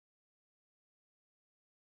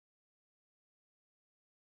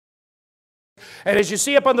And as you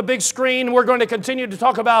see up on the big screen, we're going to continue to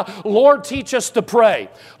talk about Lord, teach us to pray.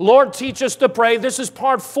 Lord, teach us to pray. This is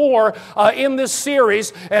part 4 in this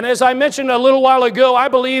series. And as I mentioned a little while ago, I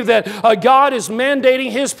believe that God is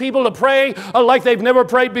mandating His people to pray like they've never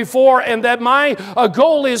prayed before, and that my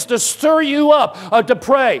goal is to stir you up to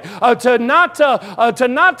pray, to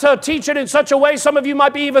not teach it in such a way. Some of you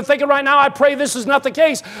might be even thinking right now, I pray this is not the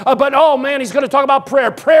case. But oh man, he's going to talk about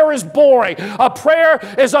prayer. Prayer is boring. Prayer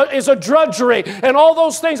is a drudgery. And all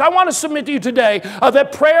those things. I want to submit to you today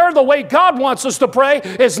that prayer, the way God wants us to pray,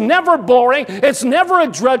 is never boring. It's never a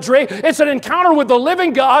drudgery. It's an encounter with the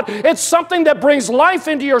living God. It's something that brings life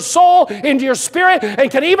into your soul, into your spirit, and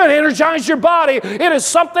can even energize your body. It is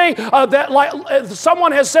something that, like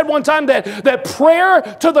someone has said one time, that prayer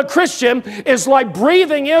to the Christian is like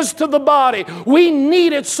breathing is to the body. We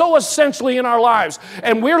need it so essentially in our lives.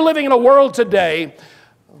 And we're living in a world today,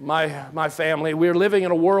 my family, we're living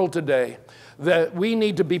in a world today that we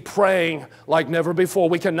need to be praying like never before.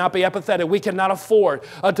 We cannot be apathetic. We cannot afford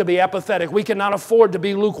to be apathetic. We cannot afford to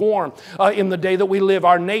be lukewarm in the day that we live.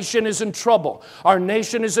 Our nation is in trouble. Our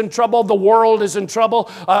nation is in trouble. The world is in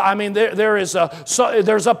trouble. There's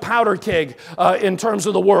a powder keg in terms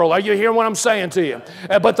of the world. Are you hearing what I'm saying to you?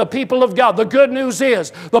 But the people of God, the good news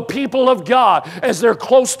is the people of God, as they're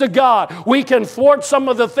close to God, we can thwart some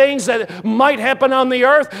of the things that might happen on the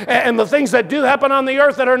earth and the things that do happen on the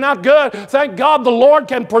earth that are not good. Thank God the Lord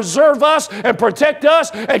can preserve us and protect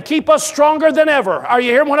us and keep us stronger than ever. Are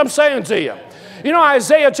you hearing what I'm saying to you? You know,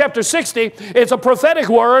 Isaiah chapter 60, it's a prophetic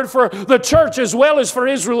word for the church as well as for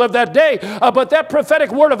Israel of that day. But that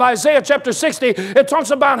prophetic word of Isaiah chapter 60, it talks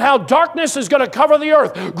about how darkness is going to cover the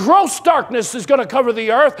earth. Gross darkness is going to cover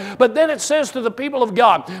the earth. But then it says to the people of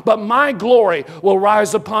God, but my glory will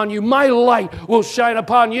rise upon you. My light will shine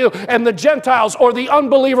upon you. And the Gentiles or the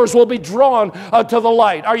unbelievers will be drawn to the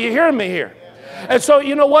light. Are you hearing me here? And so,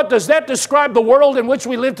 you know what? Does that describe the world in which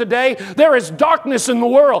we live today? There is darkness in the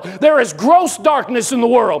world. There is gross darkness in the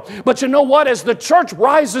world. But you know what? As the church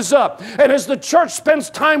rises up and as the church spends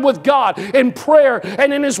time with God in prayer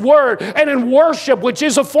and in His Word and in worship, which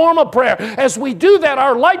is a form of prayer, as we do that,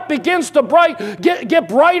 our light begins to get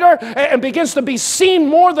brighter and begins to be seen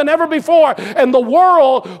more than ever before. And the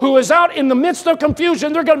world, who is out in the midst of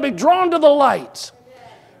confusion, they're going to be drawn to the light.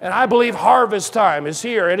 And I believe harvest time is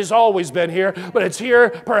here. It has always been here, but it's here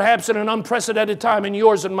perhaps in an unprecedented time in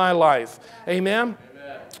yours and my life. Amen?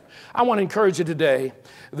 Amen. I want to encourage you today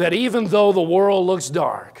that even though the world looks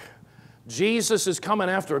dark, Jesus is coming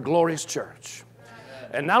after a glorious church.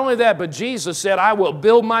 And not only that, but Jesus said, I will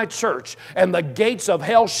build my church, and the gates of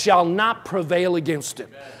hell shall not prevail against it.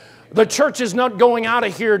 The church is not going out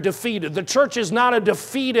of here defeated. The church is not a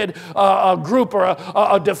defeated group or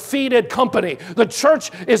a defeated company. The church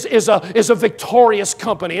is a victorious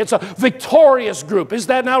company. It's a victorious group. Is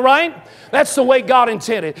that not right? That's the way God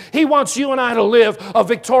intended. He wants you and I to live a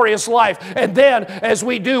victorious life. And then, as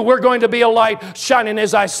we do, we're going to be a light shining,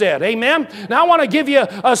 as I said. Amen? Now, I want to give you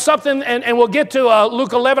something, and we'll get to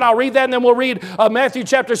Luke 11. I'll read that, and then we'll read Matthew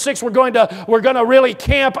chapter 6. We're going to really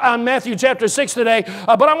camp on Matthew chapter 6 today.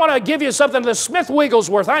 But I want to give you something. The Smith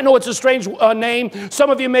Wigglesworth. I know it's a strange name.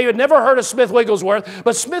 Some of you may have never heard of Smith Wigglesworth,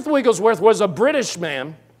 but Smith Wigglesworth was a British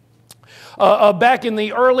man back in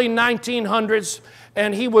the early 1900s,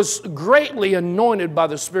 and he was greatly anointed by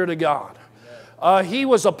the Spirit of God. He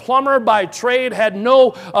was a plumber by trade, had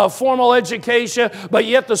no formal education, but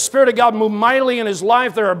yet the Spirit of God moved mightily in his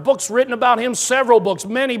life. There are books written about him, several books,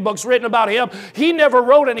 many books written about him. He never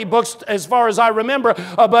wrote any books as far as I remember,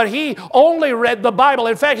 but he only read the Bible.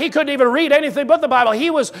 In fact, he couldn't even read anything but the Bible. He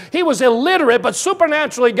was illiterate, but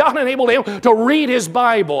supernaturally God enabled him to read his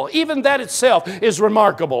Bible. Even that itself is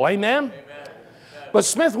remarkable. Amen? Amen. But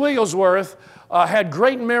Smith Wigglesworth had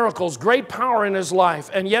great miracles, great power in his life,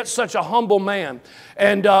 and yet such a humble man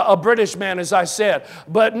and a British man, as I said.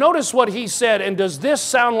 But notice what he said, and does this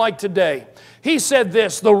sound like today? He said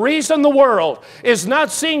this: the reason the world is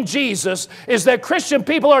not seeing Jesus is that Christian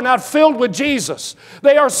people are not filled with Jesus.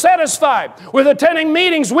 They are satisfied with attending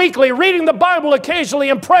meetings weekly, reading the Bible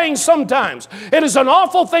occasionally, and praying sometimes. It is an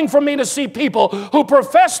awful thing for me to see people who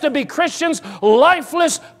profess to be Christians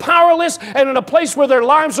lifeless, powerless, and in a place where their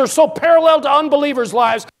lives are so parallel to unbelievers'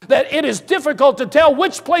 lives that it is difficult to tell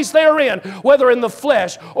which place they are in, whether in the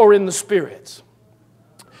flesh or in the spirit.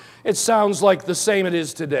 It sounds like the same it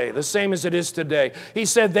is today, the same as it is today. He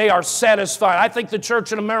said they are satisfied. I think the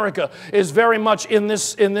church in America is very much in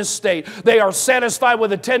this state. They are satisfied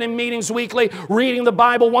with attending meetings weekly, reading the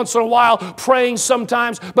Bible once in a while, praying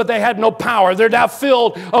sometimes, but they had no power. They're not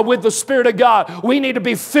filled with the Spirit of God. We need to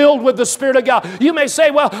be filled with the Spirit of God. You may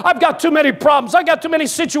say, well, I've got too many problems. I've got too many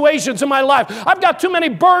situations in my life. I've got too many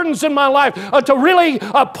burdens in my life to really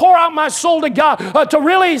pour out my soul to God, to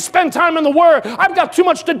really spend time in the Word. I've got too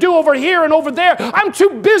much to do over here and over there. I'm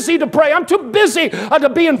too busy to pray. I'm too busy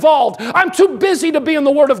to be involved. I'm too busy to be in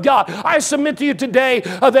the Word of God. I submit to you today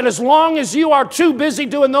that as long as you are too busy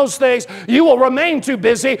doing those things, you will remain too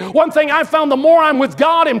busy. One thing I found, the more I'm with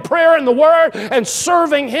God in prayer and the Word and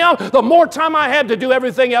serving Him, the more time I had to do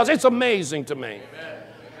everything else. It's amazing to me.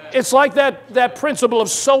 It's like that principle of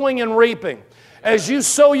sowing and reaping. As you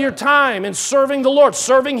sow your time in serving the Lord,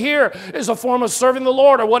 serving here is a form of serving the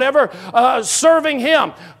Lord or whatever, serving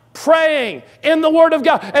Him, praying in the Word of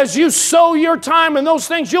God. As you sow your time in those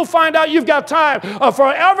things, you'll find out you've got time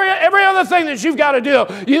for every other thing that you've got to do.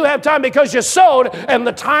 You have time because you sowed and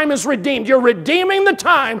the time is redeemed. You're redeeming the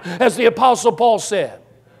time, as the Apostle Paul said.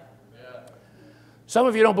 Some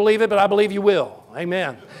of you don't believe it, but I believe you will.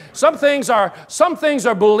 Amen. Some things are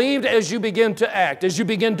believed as you begin to act, as you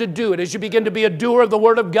begin to do it, as you begin to be a doer of the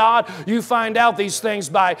Word of God. You find out these things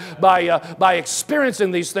by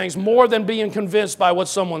experiencing these things more than being convinced by what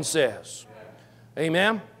someone says.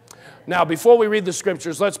 Amen. Now, before we read the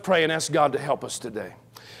Scriptures, let's pray and ask God to help us today.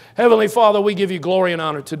 Heavenly Father, we give you glory and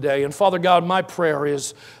honor today. And Father God, my prayer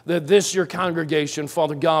is that this, your congregation,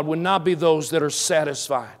 Father God, would not be those that are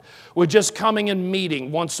satisfied with just coming and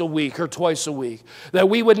meeting once a week or twice a week. That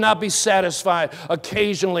we would not be satisfied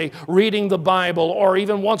occasionally reading the Bible or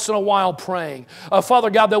even once in a while praying. Father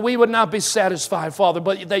God, that we would not be satisfied, Father,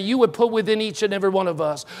 but that you would put within each and every one of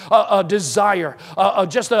us a desire,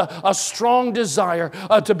 just a strong desire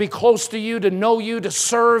to be close to you, to know you, to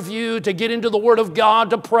serve you, to get into the Word of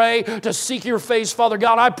God, to pray, to seek your face, Father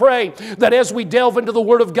God. I pray that as we delve into the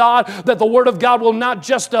Word of God, that the Word of God will not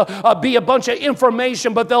just be a bunch of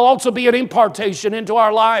information, but they'll also be an impartation into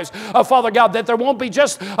our lives. Father God, that there won't be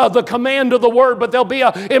just the command of the Word, but there'll be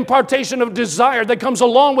an impartation of desire that comes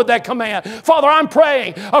along with that command. Father, I'm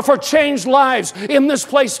praying for changed lives in this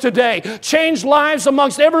place today. Changed lives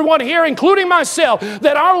amongst everyone here, including myself,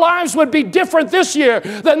 that our lives would be different this year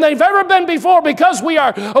than they've ever been before because we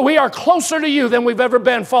are closer to you than we've ever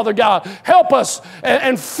been, Father God. Help us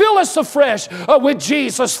and fill us afresh with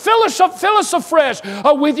Jesus. Fill us afresh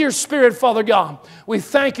with your Spirit, Father God. We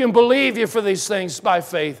thank you and believe you for these things by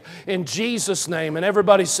faith. In Jesus' name. And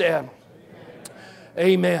everybody said,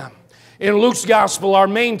 Amen. In Luke's Gospel, our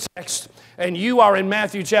main text, and you are in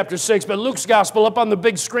Matthew chapter 6, but Luke's Gospel up on the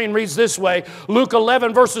big screen reads this way. Luke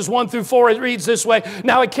 11 verses 1 through 4, it reads this way.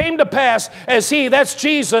 Now it came to pass as he, that's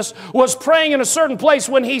Jesus, was praying in a certain place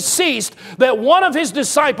when he ceased, that one of his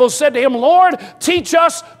disciples said to him, Lord, teach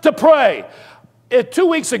us to pray. 2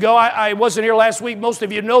 weeks ago, I wasn't here last week. Most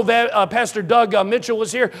of you know that. Pastor Doug Mitchell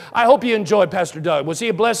was here. I hope you enjoyed Pastor Doug. Was he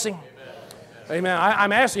a blessing? Amen.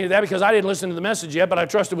 I'm asking you that because I didn't listen to the message yet, but I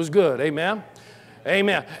trust it was good. Amen.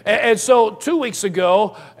 Amen. And so 2 weeks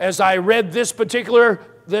ago, as I read this particular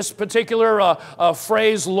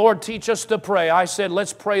phrase, Lord, teach us to pray, I said,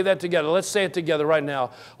 let's pray that together. Let's say it together right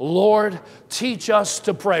now. Lord, teach us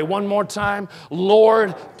to pray. One more time.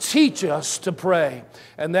 Lord, teach us to pray.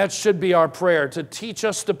 And that should be our prayer, to teach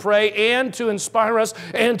us to pray and to inspire us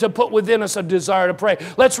and to put within us a desire to pray.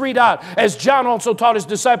 Let's read out. As John also taught his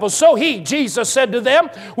disciples, so he, Jesus, said to them,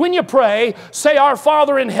 when you pray, say, Our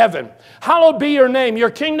Father in heaven, hallowed be your name.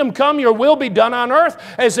 Your kingdom come, your will be done on earth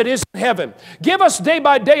as it is in heaven. Give us day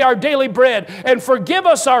by day our daily bread, and forgive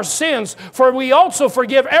us our sins, for we also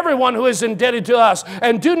forgive everyone who is indebted to us.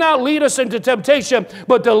 And do not lead us into temptation,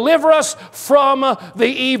 but deliver us from the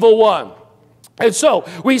evil one. And so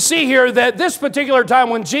we see here that this particular time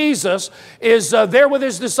when Jesus is there with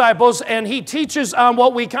his disciples and he teaches on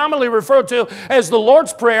what we commonly refer to as the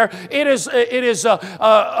Lord's Prayer, it is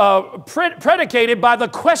predicated by the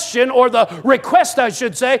question, or the request, I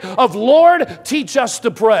should say, of Lord, teach us to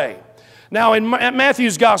pray. Now, in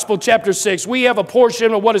Matthew's Gospel, chapter 6, we have a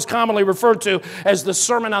portion of what is commonly referred to as the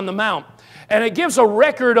Sermon on the Mount. And it gives a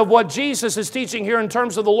record of what Jesus is teaching here in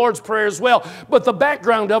terms of the Lord's Prayer as well. But the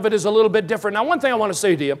background of it is a little bit different. Now, one thing I want to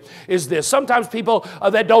say to you is this. Sometimes people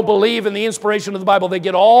that don't believe in the inspiration of the Bible, they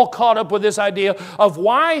get all caught up with this idea of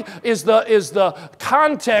why is the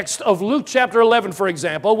context of Luke chapter 11, for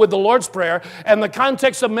example, with the Lord's Prayer, and the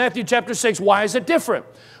context of Matthew chapter 6, why is it different?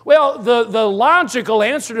 Well, the logical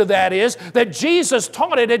answer to that is that Jesus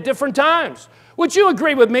taught it at different times. Would you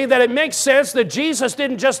agree with me that it makes sense that Jesus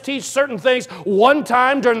didn't just teach certain things one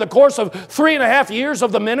time during the course of 3.5 years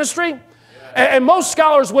of the ministry? And most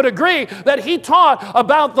scholars would agree that he taught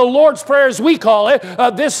about the Lord's Prayer, as we call it,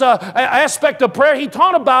 this aspect of prayer. He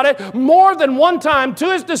taught about it more than one time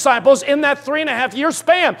to his disciples in that 3.5-year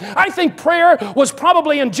span. I think prayer was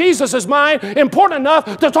probably in Jesus' mind important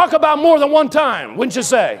enough to talk about more than one time, wouldn't you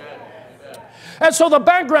say? And so the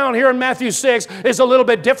background here in Matthew 6 is a little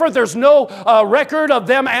bit different. There's no record of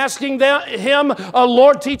them asking him,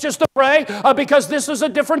 Lord, teach us to pray, because this is a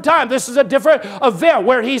different time. This is a different event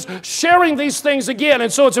where he's sharing these things again.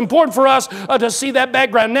 And so it's important for us to see that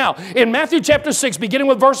background. Now, in Matthew chapter 6, beginning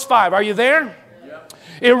with verse 5, are you there?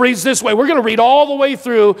 It reads this way. We're going to read all the way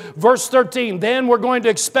through verse 13. Then we're going to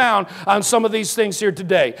expound on some of these things here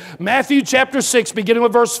today. Matthew chapter 6, beginning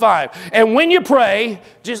with verse 5. And when you pray,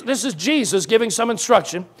 this is Jesus giving some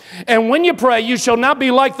instruction. And when you pray, you shall not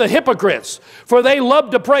be like the hypocrites, for they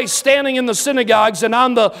love to pray standing in the synagogues and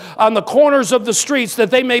on the corners of the streets,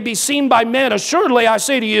 that they may be seen by men. Assuredly, I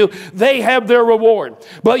say to you, they have their reward.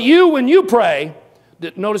 But you, when you pray,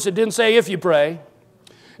 notice it didn't say if you pray.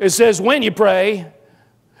 It says when you pray,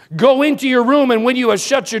 go into your room, and when you have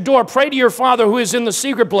shut your door, pray to your Father who is in the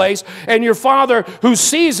secret place, and your Father who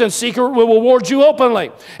sees in secret will reward you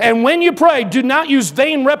openly. And when you pray, do not use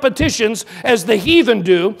vain repetitions as the heathen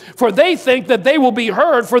do, for they think that they will be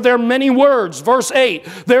heard for their many words. Verse 8,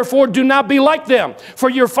 therefore do not be like them, for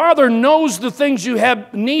your Father knows the things you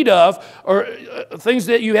have need of, or things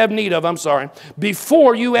that you have need of,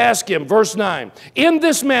 before you ask him. Verse 9, in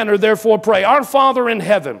this manner therefore pray, our Father in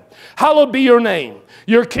heaven, hallowed be your name.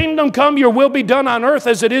 Your kingdom come, your will be done on earth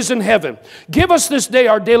as it is in heaven. Give us this day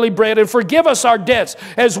our daily bread, and forgive us our debts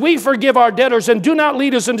as we forgive our debtors. And do not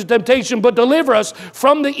lead us into temptation, but deliver us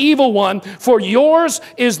from the evil one. For yours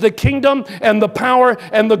is the kingdom and the power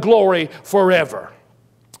and the glory forever.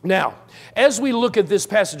 Now, as we look at this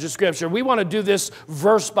passage of Scripture, we want to do this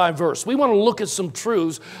verse by verse. We want to look at some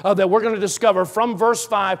truths that we're going to discover from verse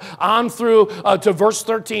 5 on through to verse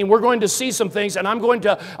 13. We're going to see some things, and I'm going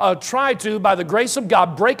to try to, by the grace of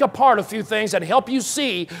God, break apart a few things and help you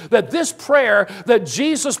see that this prayer that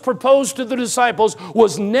Jesus proposed to the disciples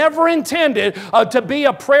was never intended to be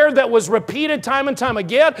a prayer that was repeated time and time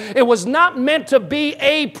again. It was not meant to be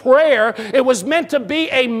a prayer. It was meant to be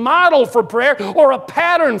a model for prayer or a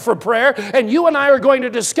pattern for prayer. And you and I are going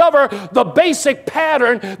to discover the basic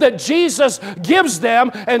pattern that Jesus gives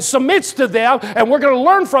them and submits to them. And we're going to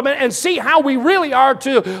learn from it and see how we really are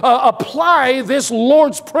to apply this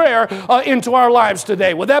Lord's Prayer into our lives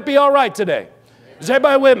today. Would that be all right today? Is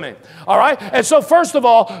everybody with me? All right? And so first of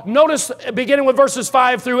all, notice beginning with verses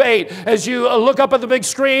 5 through 8, as you look up at the big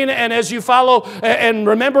screen and as you follow, and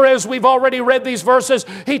remember as we've already read these verses,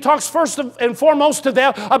 he talks first and foremost to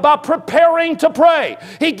them about preparing to pray.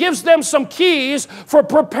 He gives them some keys for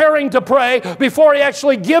preparing to pray before he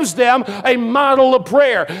actually gives them a model of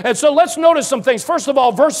prayer. And so let's notice some things. First of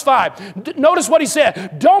all, verse 5, notice what he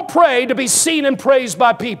said. Don't pray to be seen and praised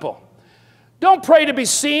by people. Don't pray to be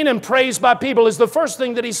seen and praised by people is the first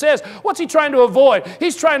thing that he says. What's he trying to avoid?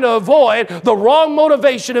 He's trying to avoid the wrong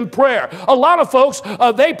motivation in prayer. A lot of folks,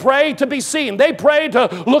 they pray to be seen. They pray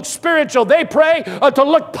to look spiritual. They pray to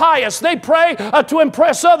look pious. They pray to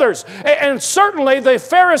impress others. And certainly the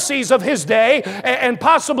Pharisees of his day, and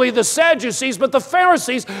possibly the Sadducees, but the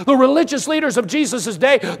Pharisees, the religious leaders of Jesus'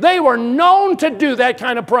 day, they were known to do that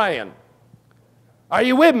kind of praying. Are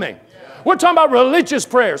you with me? We're talking about religious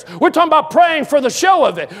prayers. We're talking about praying for the show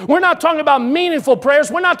of it. We're not talking about meaningful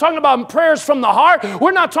prayers. We're not talking about prayers from the heart.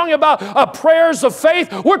 We're not talking about prayers of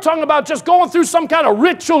faith. We're talking about just going through some kind of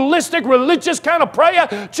ritualistic, religious kind of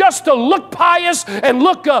prayer just to look pious and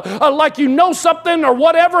look like you know something or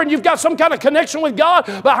whatever and you've got some kind of connection with God.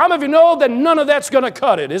 But how many of you know that none of that's going to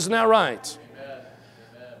cut it? Isn't that right?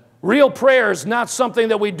 Real prayer is not something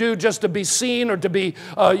that we do just to be seen or to be,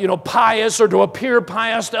 pious or to appear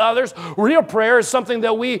pious to others. Real prayer is something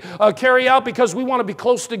that we carry out because we want to be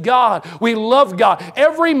close to God. We love God.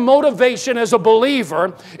 Every motivation as a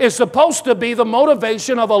believer is supposed to be the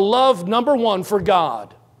motivation of a love, number one, for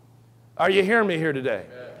God. Are you hearing me here today?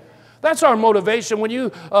 That's our motivation. When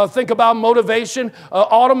you think about motivation,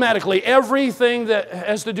 automatically everything that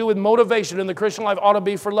has to do with motivation in the Christian life ought to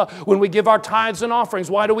be for love. When we give our tithes and offerings,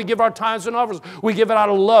 why do we give our tithes and offerings? We give it out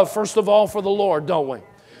of love, first of all, for the Lord, don't we?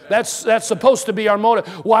 That's supposed to be our motive.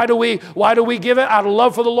 Why do we give it? Out of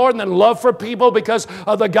love for the Lord and then love for people, because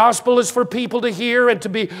the gospel is for people to hear and to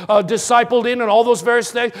be discipled in and all those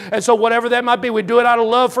various things. And so whatever that might be, we do it out of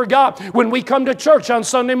love for God. When we come to church on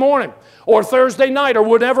Sunday morning or Thursday night or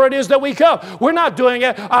whenever it is that we come, we're not doing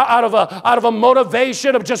it out of a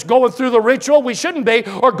motivation of just going through the ritual. We shouldn't be,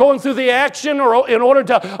 or going through the action, or in order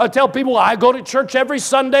to tell people, I go to church every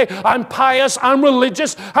Sunday, I'm pious, I'm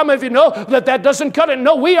religious. How many of you know that doesn't cut it?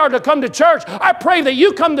 No, we are to come to church. I pray that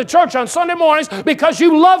you come to church on Sunday mornings because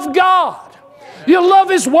you love God. You love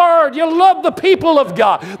His Word. You love the people of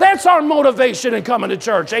God. That's our motivation in coming to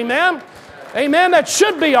church. Amen? Amen? That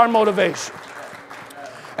should be our motivation.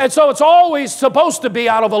 And so it's always supposed to be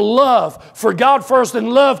out of a love for God first and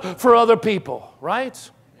love for other people, right?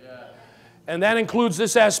 And that includes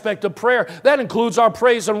this aspect of prayer. That includes our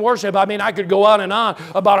praise and worship. I mean, I could go on and on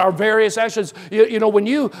about our various actions. You know, when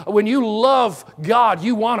you love God,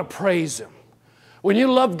 you want to praise Him. When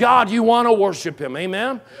you love God, you want to worship Him.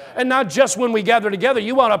 Amen? And not just when we gather together.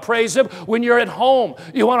 You want to praise Him when you're at home.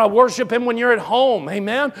 You want to worship Him when you're at home.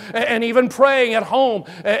 Amen? And even praying at home.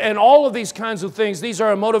 And all of these kinds of things, these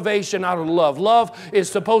are a motivation out of love. Love is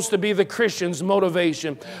supposed to be the Christian's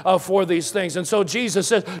motivation for these things. And so Jesus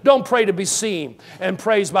says, don't pray to be seen and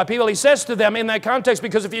praised by people. He says to them in that context,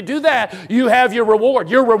 because if you do that, you have your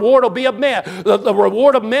reward. Your reward will be of men. The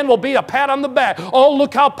reward of men will be a pat on the back. Oh,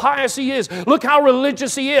 look how pious he is. Look how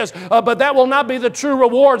religious he is, but that will not be the true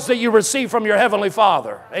rewards that you receive from your Heavenly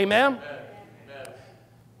Father. Amen?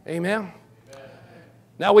 Amen.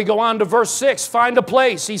 Now we go on to verse 6. Find a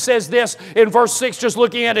place. He says this in verse 6, just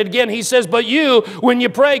looking at it again. He says, but you, when you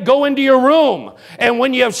pray, go into your room. And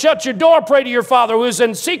when you have shut your door, pray to your Father who is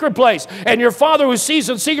in secret place. And your Father who sees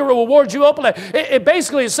in secret will reward you openly. It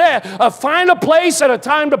basically said, find a place and a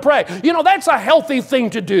time to pray. You know, that's a healthy thing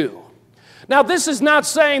to do. Now, this is not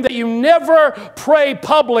saying that you never pray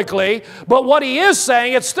publicly, but what he is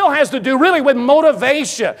saying, it still has to do really with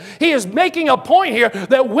motivation. He is making a point here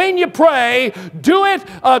that when you pray, do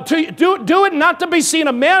it not to be seen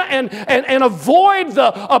of men, and avoid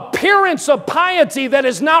the appearance of piety that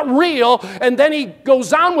is not real. And then he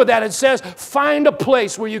goes on with that and says, find a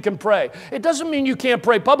place where you can pray. It doesn't mean you can't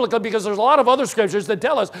pray publicly, because there's a lot of other scriptures that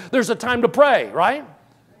tell us there's a time to pray, right?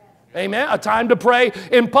 Amen. A time to pray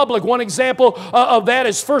in public. One example of that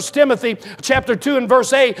is 1 Timothy chapter 2 and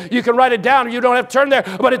verse 8. You can write it down. You don't have to turn there,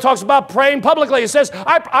 but it talks about praying publicly. It says,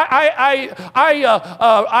 I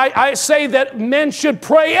say that men should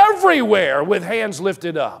pray everywhere with hands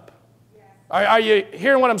lifted up. Are you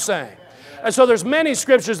hearing what I'm saying? And so there's many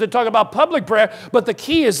scriptures that talk about public prayer, but the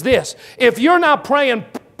key is this. If you're not praying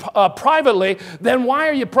privately, then why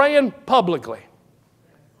are you praying publicly?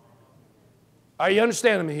 Are you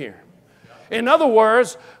understanding me here? In other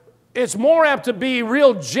words, it's more apt to be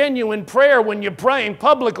real genuine prayer when you're praying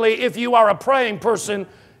publicly if you are a praying person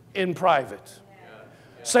in private.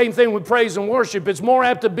 Same thing with praise and worship. It's more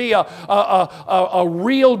apt to be a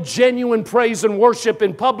real genuine praise and worship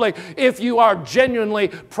in public if you are genuinely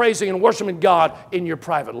praising and worshiping God in your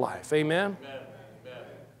private life. Amen?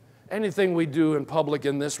 Anything we do in public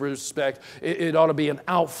in this respect, it ought to be an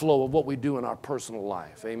outflow of what we do in our personal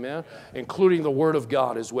life. Amen? Including the Word of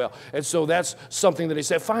God as well. And so that's something that he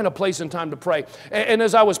said, find a place and time to pray. And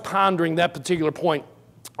as I was pondering that particular point,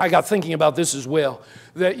 I got thinking about this as well.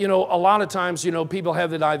 That, you know, a lot of times, you know, people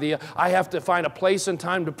have that idea, I have to find a place and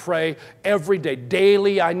time to pray every day.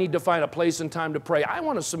 Daily, I need to find a place and time to pray. I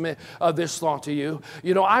want to submit this thought to you.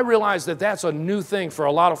 You know, I realize that that's a new thing for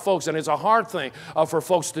a lot of folks, and it's a hard thing for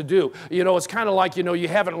folks to do. You know, it's kind of like, you know, you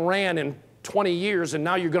haven't ran in 20 years and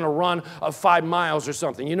now you're going to run 5 miles or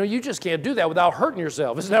something. You know, you just can't do that without hurting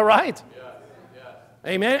yourself. Isn't that right? Yeah.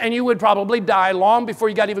 Amen. And you would probably die long before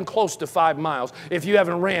you got even close to 5 miles if you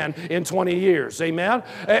haven't ran in 20 years. Amen.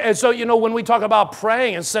 And so, you know, when we talk about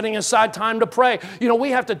praying and setting aside time to pray, you know, we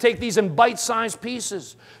have to take these in bite-sized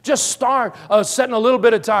pieces. Just start setting a little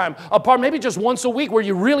bit of time apart, maybe just once a week where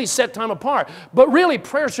you really set time apart. But really,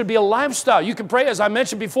 prayer should be a lifestyle. You can pray, as I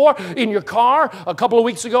mentioned before, in your car. A couple of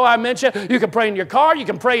weeks ago, I mentioned you can pray in your car. You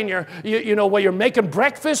can pray in your, you know, while you're making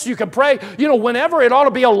breakfast. You can pray, you know, whenever. It ought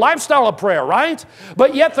to be a lifestyle of prayer, right?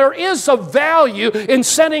 But yet there is a value in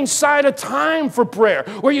setting aside a time for prayer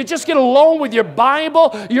where you just get alone with your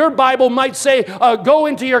Bible. Your Bible might say, go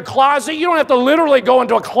into your closet. You don't have to literally go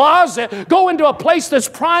into a closet. Go into a place that's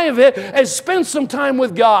private and spend some time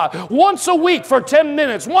with God. Once a week for 10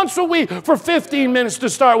 minutes. Once a week for 15 minutes to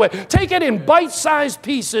start with. Take it in bite-sized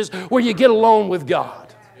pieces where you get alone with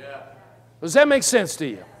God. Does that make sense to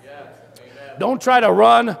you? Don't try to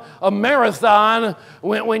run a marathon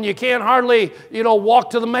when you can't hardly, you know,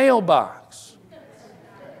 walk to the mailbox.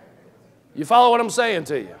 You follow what I'm saying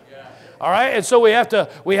to you? All right, and so we have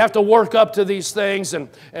to work up to these things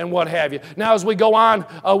and what have you. Now, as we go on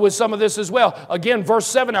with some of this as well, again, verse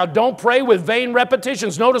 7. Now, don't pray with vain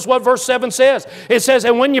repetitions. Notice what verse 7 says. It says,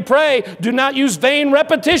 and when you pray, do not use vain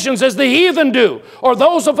repetitions as the heathen do, or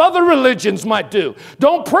those of other religions might do.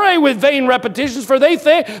 Don't pray with vain repetitions, for they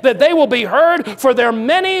think that they will be heard for their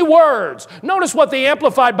many words. Notice what the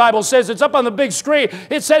Amplified Bible says. It's up on the big screen.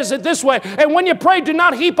 It says it this way. And when you pray, do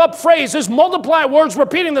not heap up phrases, multiply words,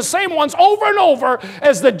 repeating the same ones over and over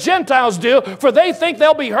as the Gentiles do, for they think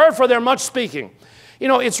they'll be heard for their much speaking. You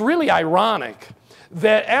know, it's really ironic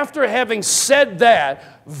that after having said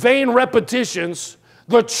that, vain repetitions,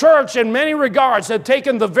 the church in many regards had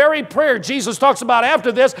taken the very prayer Jesus talks about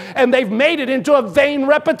after this, and they've made it into a vain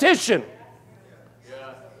repetition.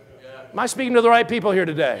 Am I speaking to the right people here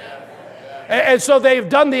today? And so they've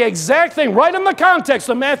done the exact thing right in the context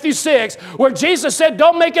of Matthew 6, where Jesus said,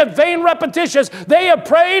 don't make it vain repetitions. They have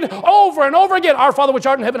prayed over and over again, our Father which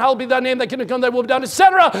art in heaven, hallowed be thy name, thy kingdom come, thy will be done,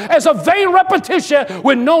 etc., as a vain repetition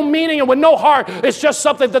with no meaning and with no heart. It's just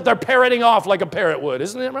something that they're parroting off like a parrot would.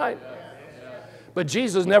 Isn't it right? But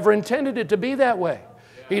Jesus never intended it to be that way.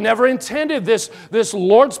 He never intended this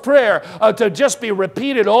Lord's Prayer to just be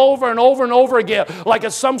repeated over and over and over again, like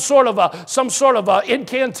it's some sort of a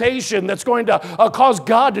incantation that's going to cause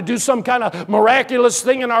God to do some kind of miraculous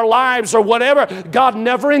thing in our lives or whatever. God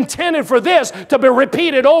never intended for this to be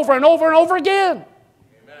repeated over and over and over again.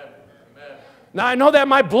 Now, I know that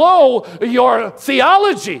might blow your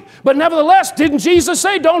theology, but nevertheless, didn't Jesus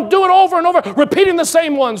say, don't do it over and over, repeating the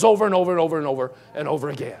same ones over and over and over and over and over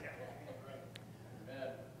again?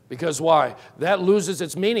 Because why? That loses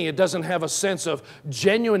its meaning. It doesn't have a sense of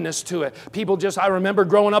genuineness to it. People just, I remember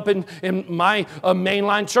growing up in my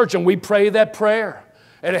mainline church, and we prayed that prayer.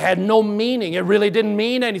 And it had no meaning. It really didn't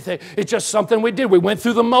mean anything. It's just something we did. We went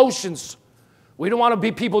through the motions. We don't want to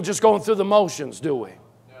be people just going through the motions, do we?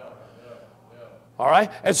 All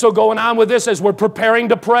right? And so going on with this as we're preparing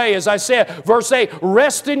to pray, as I said, verse 8,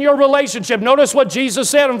 rest in your relationship. Notice what Jesus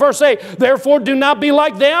said in verse 8. Therefore, do not be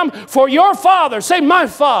like them, for your Father, say, my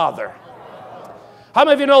Father. How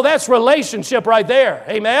many of you know that's relationship right there?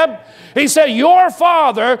 Amen? He said, your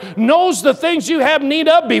Father knows the things you have need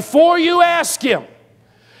of before you ask Him.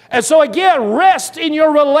 And so again, rest in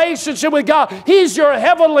your relationship with God. He's your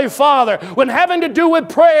heavenly Father. When having to do with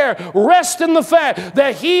prayer, rest in the fact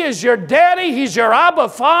that He is your daddy. He's your Abba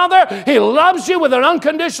Father. He loves you with an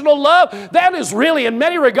unconditional love. That is really, in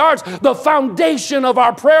many regards, the foundation of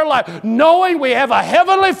our prayer life. Knowing we have a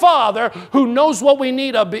heavenly Father who knows what we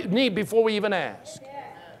need before we even ask.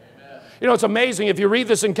 You know, it's amazing if you read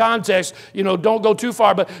this in context, you know, don't go too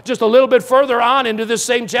far, but just a little bit further on into this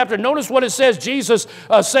same chapter. Notice what it says, Jesus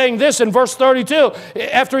saying this in verse 32.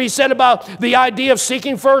 After He said about the idea of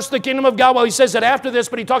seeking first the kingdom of God, well, He says that after this,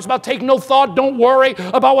 but He talks about take no thought, don't worry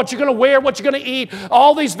about what you're going to wear, what you're going to eat,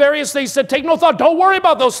 all these various things. He said, take no thought, don't worry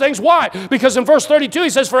about those things. Why? Because in verse 32, He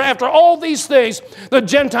says, for after all these things the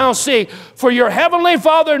Gentiles seek, for your heavenly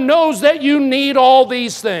Father knows that you need all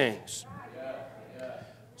these things.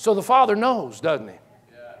 So the Father knows, doesn't He?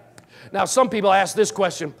 Yeah. Now, some people ask this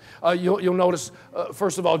question. You'll notice,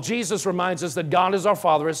 first of all, Jesus reminds us that God is our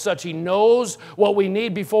Father. As such, He knows what we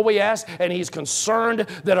need before we ask, and He's concerned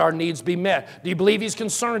that our needs be met. Do you believe He's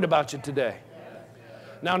concerned about you today?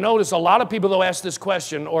 Now, notice a lot of people, though, ask this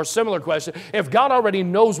question or similar question. If God already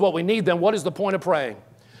knows what we need, then what is the point of praying?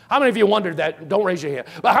 How many of you wondered that? Don't raise your hand.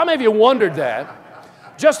 But how many of you wondered that?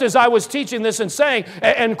 Just as I was teaching this and saying,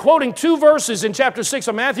 and quoting 2 verses in chapter 6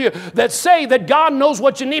 of Matthew that say that God knows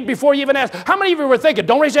what you need before you even ask. How many of you were thinking,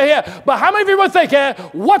 don't raise your hand, but how many of you were thinking,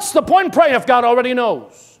 what's the point in praying if God already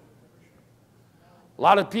knows? A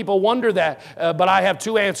lot of people wonder that, but I have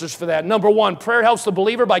 2 answers for that. Number 1, prayer helps the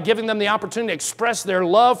believer by giving them the opportunity to express their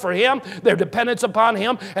love for Him, their dependence upon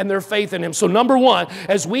Him, and their faith in Him. So number 1,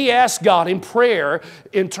 as we ask God in prayer,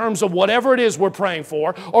 in terms of whatever it is we're praying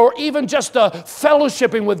for, or even just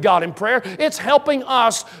fellowshipping with God in prayer, it's helping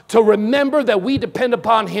us to remember that we depend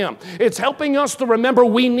upon Him. It's helping us to remember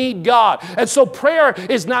we need God. And so prayer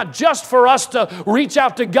is not just for us to reach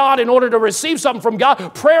out to God in order to receive something from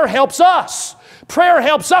God. Prayer helps us. Prayer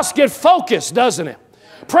helps us get focused, doesn't it?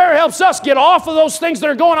 Prayer helps us get off of those things that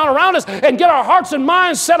are going on around us and get our hearts and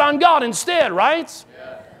minds set on God instead, right?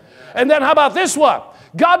 And then how about this one?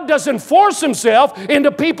 God doesn't force Himself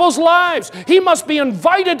into people's lives. He must be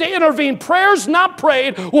invited to intervene. Prayers not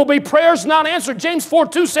prayed will be prayers not answered. James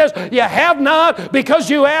 4:2 says, you have not because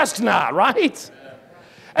you ask not, right?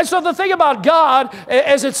 And so the thing about God,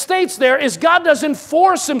 as it states there, is God doesn't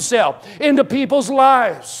force Himself into people's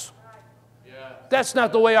lives. That's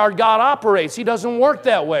not the way our God operates. He doesn't work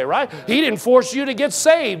that way, right? He didn't force you to get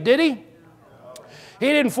saved, did He? He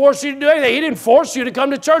didn't force you to do anything. He didn't force you to come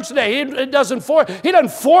to church today. He doesn't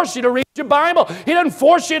force you to read your Bible. He doesn't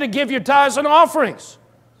force you to give your tithes and offerings.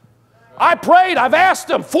 I prayed. I've asked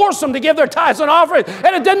them. Force them to give their tithes and offerings.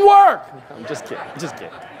 And it didn't work. I'm just kidding.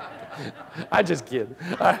 I just kid.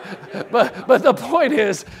 But the point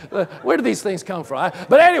is, where do these things come from?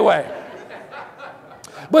 But anyway,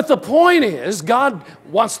 but the point is, God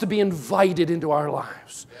wants to be invited into our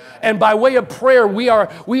lives. And by way of prayer, we are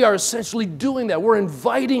essentially doing that. We're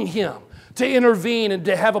inviting Him to intervene and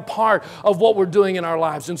to have a part of what we're doing in our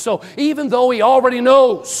lives. And so even though He already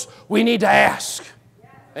knows, we need to ask.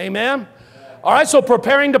 Amen? All right, so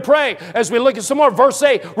preparing to pray. As we look at some more, verse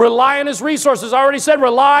 8, rely on His resources. I already said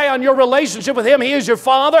rely on your relationship with Him. He is your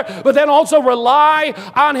Father, but then also rely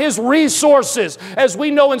on His resources. As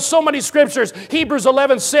we know in so many scriptures, Hebrews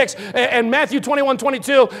 11:6 and Matthew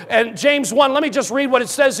 21:22 and James 1. Let me just read what it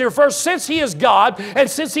says here first. Since He is God and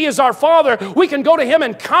since He is our Father, we can go to Him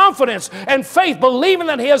in confidence and faith, believing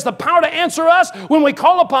that He has the power to answer us when we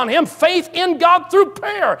call upon Him. Faith in God through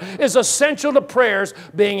prayer is essential to prayers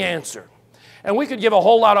being answered. And we could give a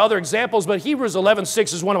whole lot of other examples, but Hebrews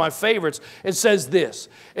 11:6 is one of my favorites. It says this.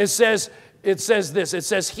 It says this. It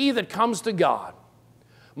says, he that comes to God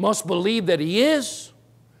must believe that He is,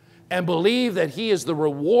 and believe that He is the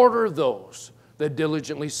rewarder of those that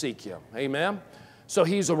diligently seek Him. Amen? So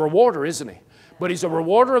He's a rewarder, isn't He? But He's a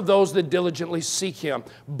rewarder of those that diligently seek Him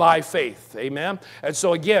by faith. Amen? And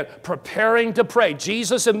so again, preparing to pray.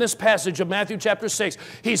 Jesus in this passage of Matthew chapter 6,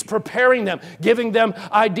 He's preparing them, giving them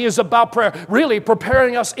ideas about prayer, really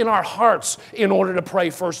preparing us in our hearts in order to pray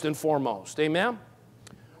first and foremost. Amen?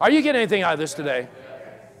 Are you getting anything out of this today?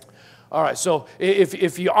 All right, so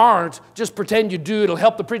if you aren't, just pretend you do. It'll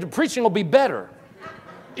help the preacher. Preaching will be better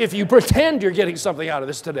if you pretend you're getting something out of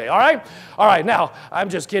this today, all right? All right, now, I'm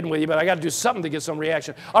just kidding with you, but I got to do something to get some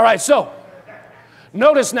reaction. All right, so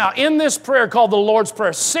notice now, in this prayer called the Lord's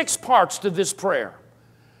Prayer, 6 parts to this prayer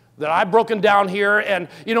that I've broken down here. And,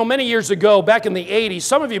 you know, many years ago, back in the 80s,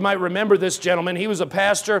 some of you might remember this gentleman. He was a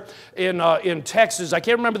pastor in Texas. I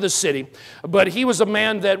can't remember the city, but he was a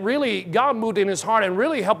man that really, God moved in his heart and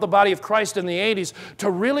really helped the body of Christ in the 80s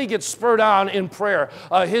to really get spurred on in prayer.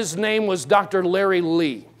 His name was Dr. Larry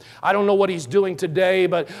Lee. I don't know what he's doing today,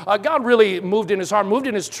 but God really moved in his heart, moved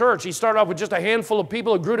in his church. He started off with just a handful of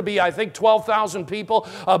people. It grew to be, I think, 12,000 people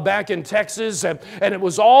back in Texas. And it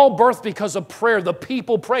was all birthed because of prayer. The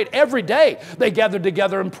people prayed. Every day they gathered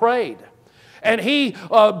together and prayed. And he,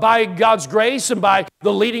 by God's grace and by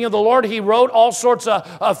the leading of the Lord, he wrote all sorts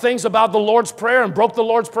of things about the Lord's Prayer and broke the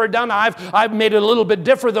Lord's Prayer down. Now, I've made it a little bit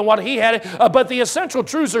different than what he had, but the essential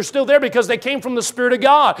truths are still there because they came from the Spirit of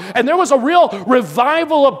God. And there was a real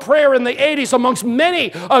revival of prayer in the 80s amongst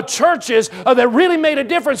many churches that really made a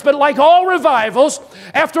difference. But like all revivals,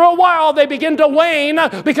 after a while, they begin to wane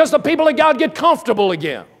because the people of God get comfortable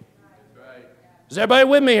again. Is everybody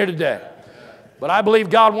with me here today? But I believe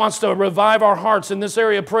God wants to revive our hearts in this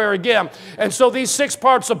area of prayer again. And so these 6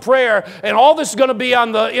 parts of prayer, and all this is going to be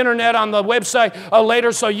on the internet, on the website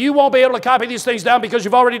later, so you won't be able to copy these things down because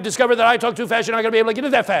you've already discovered that I talk too fast. You're not going to be able to get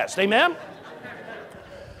it that fast. Amen?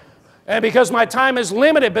 And because my time is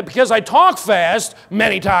limited, but because I talk fast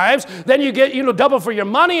many times, then you get, double for your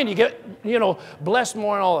money and you get, blessed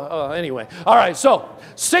more and all. Anyway. All right, so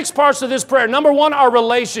 6 parts of this prayer. Number 1, our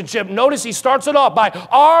relationship. Notice he starts it off by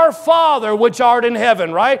our Father which art in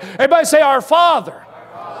heaven, right? Everybody say our Father.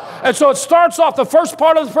 And so it starts off, the first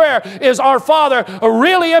part of the prayer is our Father,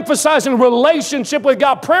 really emphasizing relationship with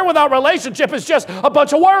God. Prayer without relationship is just a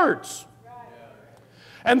bunch of words.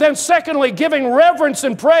 And then secondly, giving reverence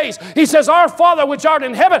and praise. He says, our Father which art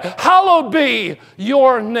in heaven, hallowed be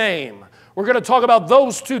your name. We're going to talk about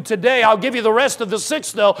those 2 today. I'll give you the rest of the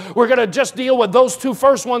 6, though. We're going to just deal with those 2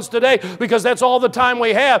 first ones today because that's all the time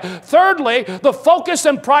we have. Thirdly, the focus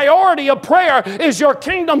and priority of prayer is your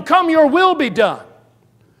kingdom come, your will be done.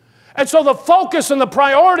 And so the focus and the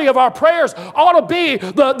priority of our prayers ought to be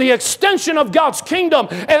the extension of God's kingdom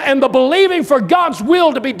and the believing for God's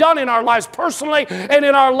will to be done in our lives personally and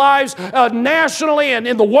in our lives nationally and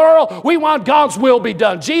in the world. We want God's will be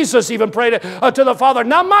done. Jesus even prayed to the Father,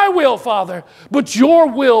 not my will, Father, but your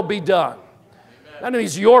will be done. That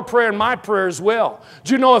means your prayer and my prayer as well.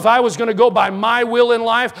 Do you know if I was going to go by my will in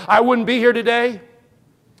life, I wouldn't be here today?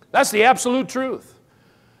 That's the absolute truth.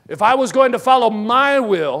 If I was going to follow my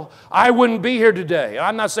will, I wouldn't be here today.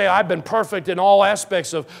 I'm not saying I've been perfect in all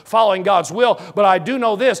aspects of following God's will, but I do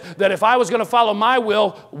know this, that if I was going to follow my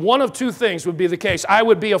will, one of two things would be the case. I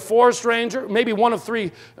would be a forest ranger. Maybe one of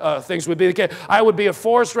three things would be the case. I would be a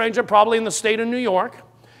forest ranger, probably in the state of New York.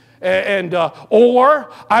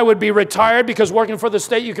 Or I would be retired, because working for the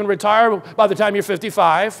state, you can retire by the time you're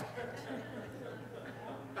 55.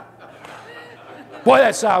 Boy,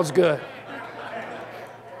 that sounds good.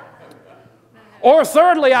 Or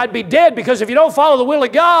thirdly, I'd be dead, because if you don't follow the will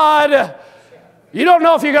of God, you don't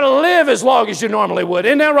know if you're going to live as long as you normally would.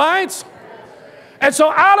 Isn't that right? And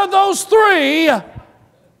so out of those three,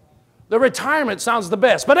 the retirement sounds the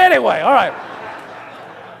best. But anyway, all right.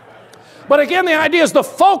 But again, the idea is the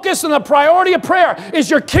focus and the priority of prayer is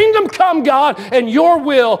your kingdom come, God, and your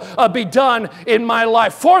will be done in my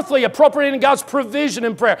life. Fourthly, appropriating God's provision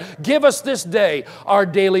in prayer. Give us this day our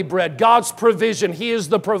daily bread. God's provision. He is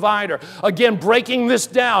the provider. Again, breaking this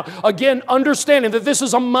down. Again, understanding that this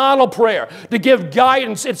is a model prayer to give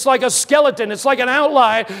guidance. It's like a skeleton. It's like an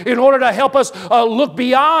outline in order to help us look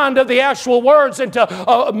beyond the actual words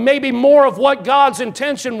into maybe more of what God's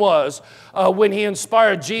intention was when He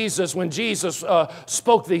inspired Jesus, when Jesus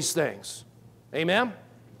spoke these things. Amen?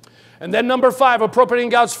 And then number 5, appropriating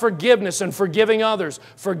God's forgiveness and forgiving others.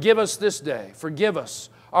 Forgive us this day. Forgive us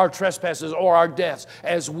our trespasses or our debts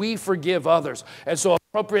as we forgive others. And so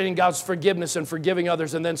appropriating God's forgiveness and forgiving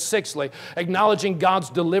others. And then sixthly, acknowledging God's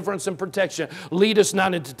deliverance and protection. Lead us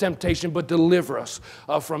not into temptation, but deliver us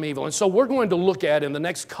from evil. And so we're going to look at, in the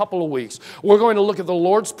next couple of weeks, we're going to look at the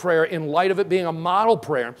Lord's Prayer in light of it being a model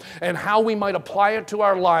prayer and how we might apply it to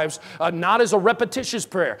our lives, not as a repetitious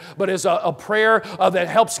prayer, but as a prayer that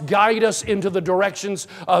helps guide us into the directions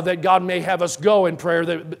that God may have us go in prayer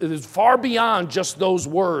that is far beyond just those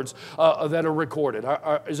words that are recorded.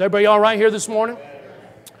 Is everybody all right here this morning?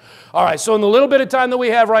 All right, so in the little bit of time that we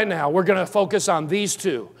have right now, we're going to focus on these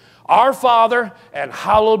two. Our Father, and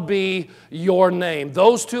hallowed be your name.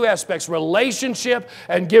 Those two aspects, relationship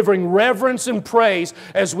and giving reverence and praise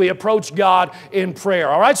as we approach God in prayer.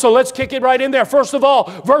 All right, so let's kick it right in there. First of all,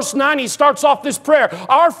 verse 9, he starts off this prayer.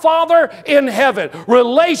 Our Father in heaven.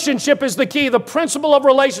 Relationship is the key, the principle of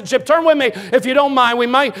relationship. Turn with me, if you don't mind. We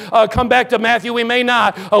might come back to Matthew. We may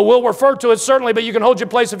not. We'll refer to it certainly, but you can hold your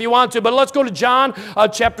place if you want to. But let's go to John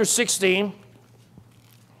chapter 16.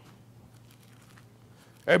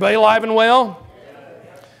 Everybody alive and well?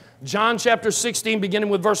 John chapter 16, beginning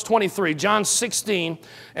with verse 23. John 16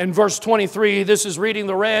 and verse 23. This is reading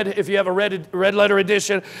the red, if you have a red letter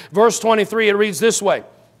edition. Verse 23, it reads this way.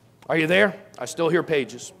 Are you there? I still hear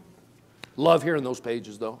pages. Love hearing those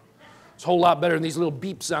pages, though. It's a whole lot better than these little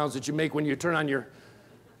beep sounds that you make when you turn on your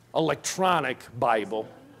electronic Bible.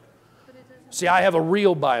 See, I have a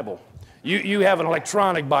real Bible. You have an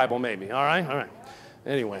electronic Bible, maybe. All right? All right.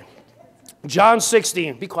 Anyway. John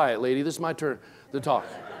 16. Be quiet, lady. This is my turn to talk.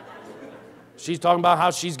 She's talking about how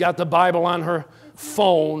she's got the Bible on her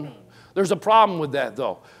phone. There's a problem with that,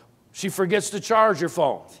 though. She forgets to charge her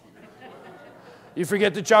phone. You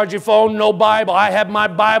forget to charge your phone, no Bible. I have my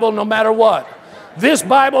Bible no matter what. This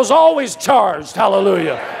Bible's always charged.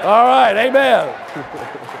 Hallelujah. All right. Amen.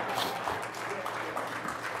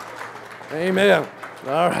 Amen.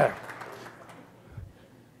 All right.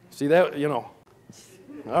 See that, you know.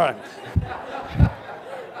 All right.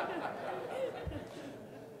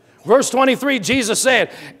 Verse 23, Jesus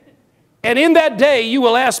said, and in that day you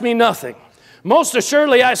will ask me nothing. Most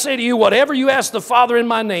assuredly I say to you, whatever you ask the Father in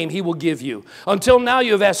my name, He will give you. Until now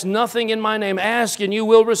you have asked nothing in my name. Ask and you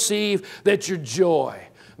will receive, that your joy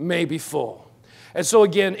may be full. And so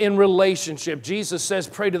again, in relationship, Jesus says,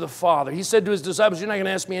 pray to the Father. He said to His disciples, you're not going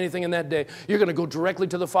to ask me anything in that day. You're going to go directly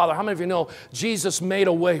to the Father. How many of you know Jesus made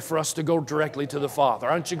a way for us to go directly to the Father?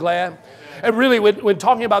 Aren't you glad? And really, when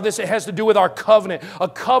talking about this, it has to do with our covenant, a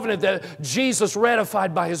covenant that Jesus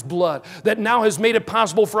ratified by His blood, that now has made it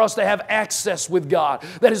possible for us to have access with God,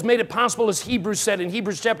 that has made it possible, as Hebrews said in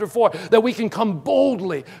Hebrews chapter 4, that we can come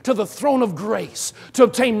boldly to the throne of grace to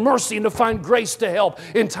obtain mercy and to find grace to help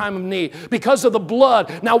in time of need. Because of the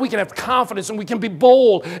blood, now we can have confidence and we can be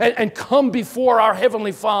bold and come before our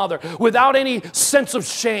Heavenly Father without any sense of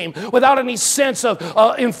shame, without any sense of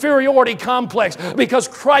inferiority complex, because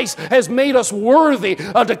Christ has made us worthy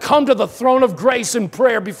to come to the throne of grace in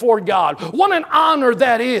prayer before God. What an honor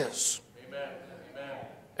that is. Amen. Amen.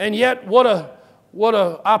 And yet, what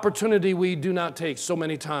a opportunity we do not take so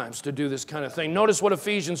many times to do this kind of thing. Notice what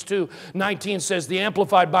Ephesians 2:19 says. The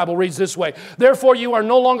Amplified Bible reads this way. Therefore, you are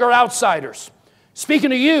no longer outsiders. Speaking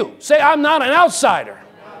to you, say, I'm not an outsider.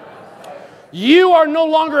 You are no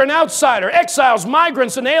longer an outsider, exiles,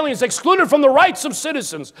 migrants, and aliens excluded from the rights of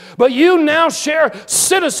citizens. But you now share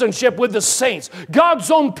citizenship with the saints,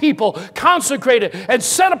 God's own people, consecrated and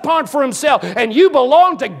set apart for himself. And you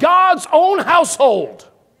belong to God's own household.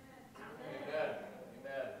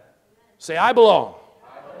 Amen. Say, I belong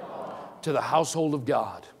to the household of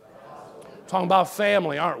God. Talking about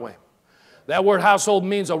family, aren't we? That word household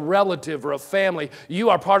means a relative or a family. You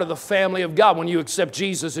are part of the family of God when you accept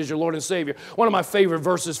Jesus as your Lord and Savior. One of my favorite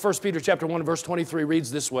verses, 1 Peter chapter 1, verse 23,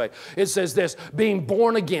 reads this way. It says this, being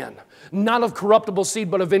born again, not of corruptible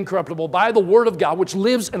seed, but of incorruptible, by the word of God, which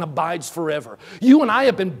lives and abides forever. You and I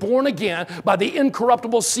have been born again by the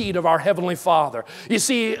incorruptible seed of our Heavenly Father. You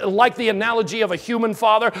see, like the analogy of a human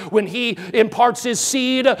father, when he imparts his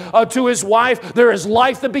seed to his wife, there is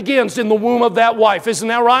life that begins in the womb of that wife. Isn't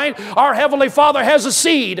that right? Our Heavenly Father has a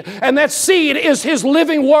seed, and that seed is his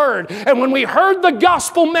living word. And when we heard the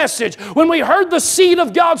gospel message, when we heard the seed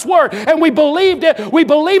of God's word, and we believed it,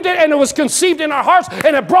 and it was conceived in our hearts,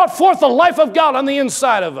 and it brought forth the life of God on the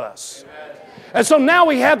inside of us. And so now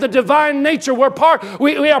we have the divine nature. We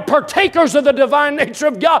are partakers of the divine nature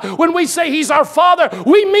of God. When we say he's our Father,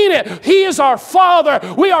 we mean it. He is our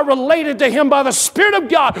Father. We are related to him by the Spirit of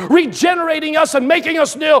God, regenerating us and making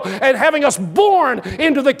us new and having us born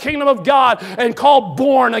into the kingdom of God and called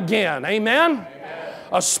born again. Amen?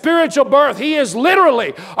 A spiritual birth. He is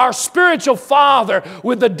literally our spiritual father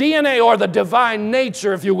with the DNA or the divine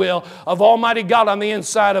nature, if you will, of Almighty God on the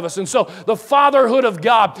inside of us. And so the fatherhood of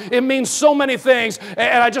God, it means so many things.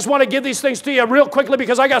 And I just want to give these things to you real quickly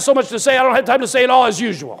because I got so much to say. I don't have time to say it all as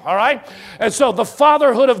usual. All right? And so the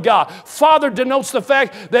fatherhood of God. Father denotes the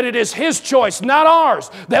fact that it is his choice, not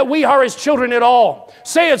ours, that we are his children at all.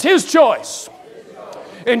 Say it's his choice.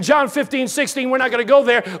 In John 15, 16, we're not going to go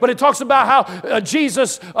there, but it talks about how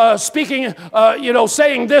Jesus speaking,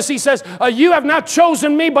 saying this, he says, you have not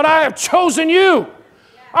chosen me, but I have chosen you.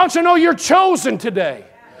 I want you to know you're chosen today.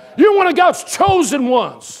 You're one of God's chosen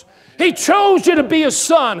ones. He chose you to be his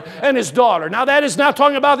son and his daughter. Now, that is not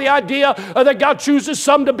talking about the idea that God chooses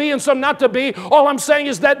some to be and some not to be. All I'm saying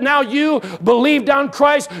is that now you believed on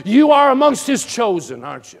Christ. You are amongst his chosen,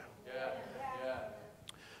 aren't you? Yeah.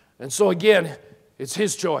 And so again, it's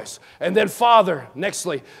his choice. And then Father,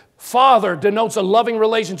 nextly, Father denotes a loving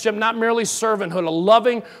relationship, not merely servanthood, a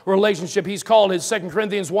loving relationship. He's called in 2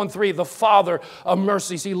 Corinthians 1:3, the Father of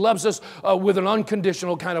mercies. He loves us with an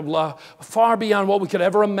unconditional kind of love, far beyond what we could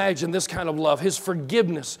ever imagine, this kind of love. His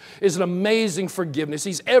forgiveness is an amazing forgiveness.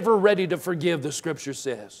 He's ever ready to forgive, the Scripture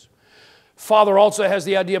says. Father also has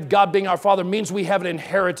the idea of God being our Father, means we have an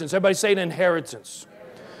inheritance. Everybody say an inheritance.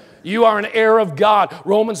 You are an heir of God.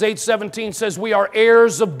 Romans 8:17 says we are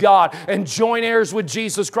heirs of God and joint heirs with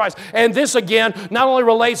Jesus Christ. And this again not only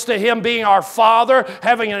relates to him being our Father,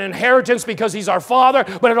 having an inheritance because he's our Father,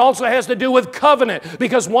 but it also has to do with covenant,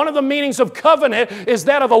 because one of the meanings of covenant is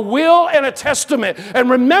that of a will and a testament.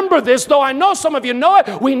 And remember this, though I know some of you know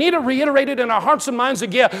it, we need to reiterate it in our hearts and minds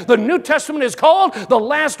again. The New Testament is called the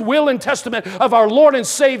last will and testament of our Lord and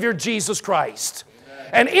Savior Jesus Christ.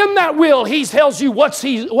 And in that will, he tells you what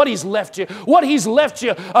he's left you. What he's left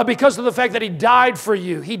you because of the fact that he died for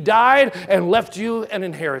you. He died and left you an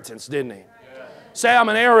inheritance, didn't he? Yeah. Say, I'm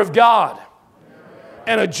an heir of God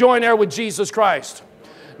and a joint heir with Jesus Christ.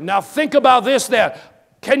 Now think about this then.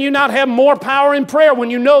 Can you not have more power in prayer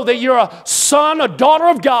when you know that you're a son, a daughter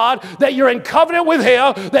of God, that you're in covenant with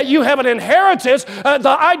him, that you have an inheritance?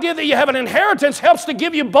 The idea that you have an inheritance helps to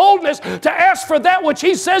give you boldness to ask for that which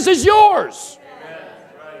he says is yours.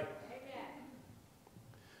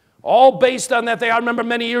 All based on that thing. I remember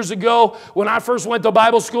many years ago when I first went to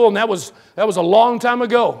Bible school, and that was a long time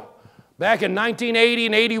ago. Back in 1980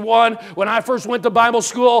 and 81, when I first went to Bible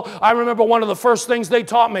school, I remember one of the first things they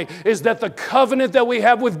taught me is that the covenant that we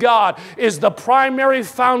have with God is the primary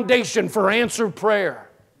foundation for answered prayer.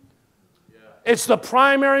 It's the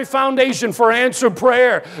primary foundation for answered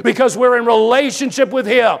prayer because we're in relationship with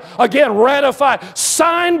him. Again, ratified,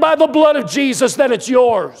 signed by the blood of Jesus that it's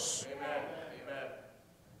yours.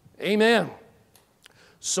 Amen.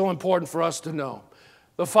 So important for us to know.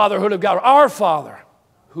 The fatherhood of God. Our Father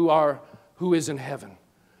who is in heaven.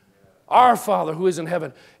 Our Father who is in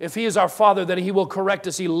heaven. If he is our Father, then he will correct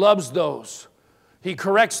us. He loves those. He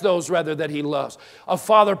corrects those, rather, that he loves. A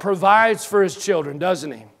father provides for his children,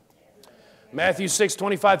 doesn't he? Matthew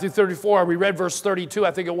 6:25-34, we read verse 32,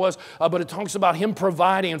 I think it was, but it talks about him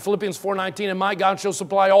providing. In Philippians 4:19, and my God shall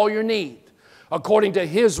supply all your need according to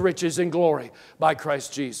his riches and glory by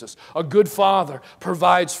Christ Jesus. A good father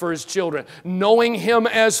provides for his children. Knowing him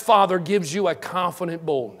as Father gives you a confident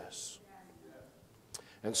boldness.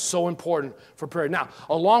 And so important for prayer. Now,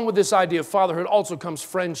 along with this idea of fatherhood also comes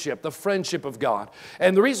friendship, the friendship of God.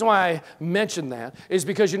 And the reason why I mention that is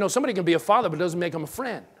because, somebody can be a father, but it doesn't make them a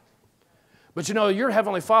friend. But your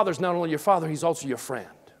Heavenly Father is not only your father, He's also your friend.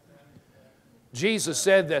 Jesus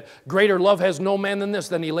said that greater love has no man than this,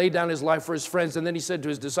 than He laid down His life for His friends. And then He said to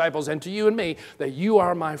His disciples, and to you and me, that you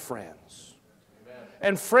are my friends. Amen.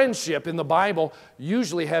 And friendship in the Bible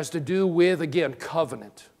usually has to do with, again,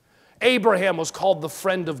 covenant. Abraham was called the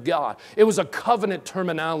friend of God. It was a covenant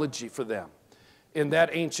terminology for them in that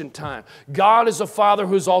ancient time. God is a father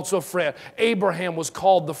who's also a friend. Abraham was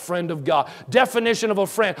called the friend of God. Definition of a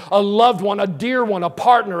friend: a loved one, a dear one, a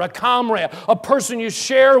partner, a comrade, a person you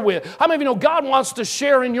share with. How many of you know God wants to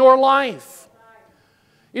share in your life?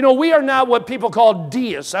 We are not what people call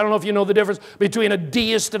deists. I don't know if you know the difference between a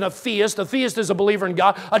deist and a theist. A theist is a believer in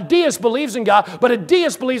God. A deist believes in God, but a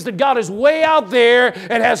deist believes that God is way out there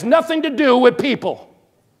and has nothing to do with people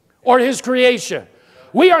or His creation.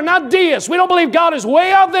 We are not deists. We don't believe God is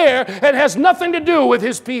way out there and has nothing to do with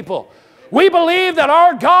His people. We believe that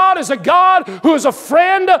our God is a God who is a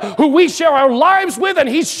friend who we share our lives with, and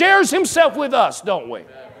He shares Himself with us, don't we?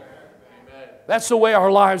 That's the way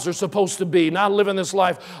our lives are supposed to be, not living this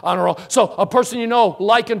life on our own. So a person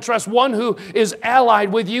like and trust, one who is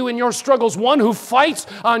allied with you in your struggles, one who fights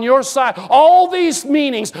on your side. All these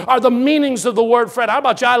meanings are the meanings of the word friend. How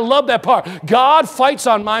about you? I love that part. God fights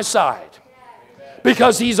on my side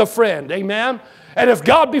because He's a friend. Amen? And if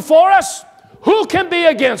God be for us, who can be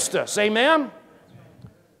against us? Amen?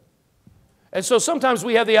 And so sometimes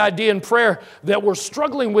we have the idea in prayer that we're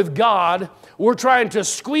struggling with God. We're trying to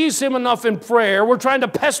squeeze Him enough in prayer. We're trying to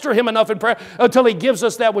pester Him enough in prayer until He gives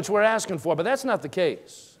us that which we're asking for. But that's not the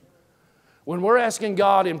case. When we're asking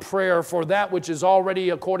God in prayer for that which is already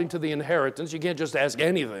according to the inheritance, you can't just ask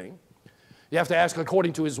anything. You have to ask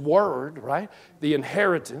according to His word, right? The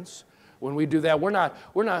inheritance. When we do that, we're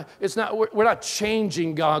not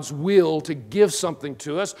changing God's will to give something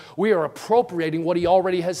to us. We are appropriating what He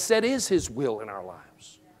already has said is His will in our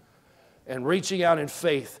lives and reaching out in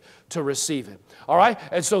faith to receive it. All right?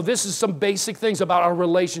 And so this is some basic things about our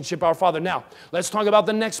relationship, our Father. Now, let's talk about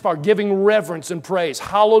the next part, giving reverence and praise.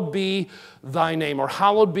 Hallowed be Thy name, or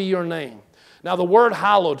hallowed be your name. Now, the word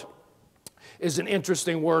hallowed is an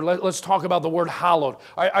interesting word. Let's talk about the word hallowed.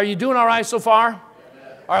 Are you doing all right so far?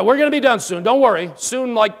 All right, we're going to be done soon. Don't worry.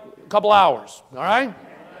 Soon, like a couple hours. All right?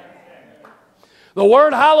 The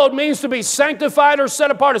word hallowed means to be sanctified or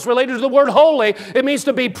set apart. It's related to the word holy. It means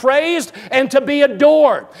to be praised and to be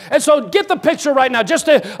adored. And so get the picture right now, just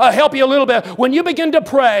to help you a little bit. When you begin to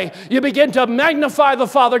pray, you begin to magnify the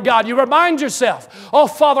Father God. You remind yourself, oh,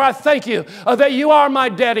 Father, I thank you that you are my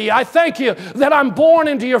daddy. I thank you that I'm born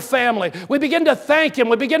into your family. We begin to thank Him.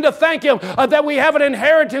 We begin to thank Him that we have an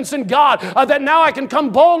inheritance in God, that now I can come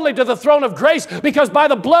boldly to the throne of grace because by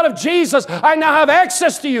the blood of Jesus, I now have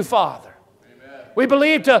access to you, Father. We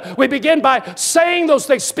begin by saying those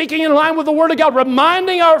things, speaking in line with the Word of God,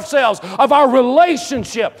 reminding ourselves of our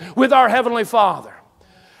relationship with our Heavenly Father.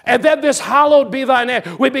 And then this hallowed be Thy name.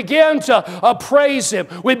 We begin to praise Him.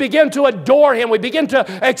 We begin to adore Him. We begin to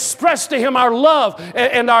express to Him our love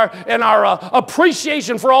and our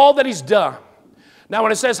appreciation for all that He's done. Now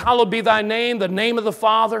when it says hallowed be Thy name, the name of the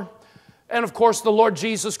Father, and of course, the Lord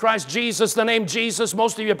Jesus Christ. Jesus, the name Jesus,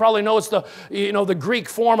 most of you probably know it's the Greek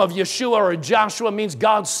form of Yeshua or Joshua, means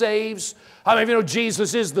God saves. How many of you know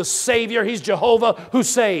Jesus is the Savior? He's Jehovah who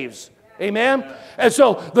saves. Amen? And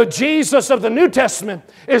so the Jesus of the New Testament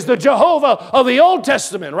is the Jehovah of the Old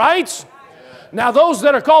Testament, right? Now those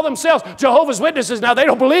that are called themselves Jehovah's Witnesses, now they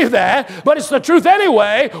don't believe that, but it's the truth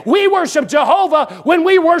anyway. We worship Jehovah when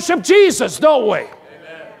we worship Jesus, don't we?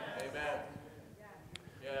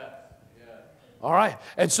 All right,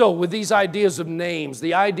 and so with these ideas of names,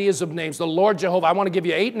 the Lord Jehovah, I want to give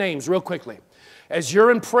you 8 names real quickly. As you're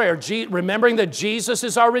in prayer, remembering that Jesus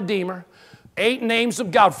is our Redeemer, 8 names of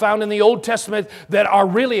God found in the Old Testament that are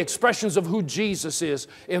really expressions of who Jesus is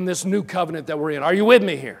in this new covenant that we're in. Are you with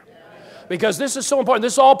me here? Because this is so important.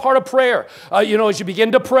 This is all part of prayer. As you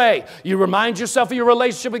begin to pray, you remind yourself of your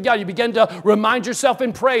relationship with God. You begin to remind yourself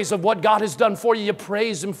in praise of what God has done for you. You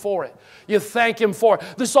praise Him for it. You thank Him for it.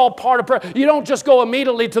 This is all part of prayer. You don't just go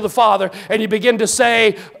immediately to the Father and you begin to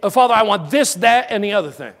say, Father, I want this, that, and the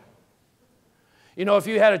other thing. If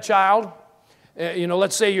you had a child,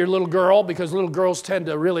 let's say your little girl, because little girls tend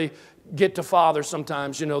to really get to father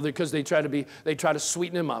sometimes, because they try to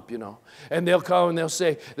sweeten him up, And they'll come and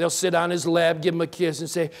they'll sit on his lap, give him a kiss and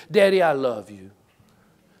say, Daddy, I love you.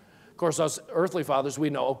 Of course, us earthly fathers, we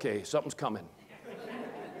know, okay, something's coming.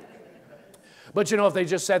 But you know, if they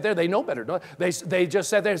just sat there, they know better. Don't they just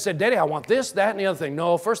sat there and said, Daddy, I want this, that, and the other thing.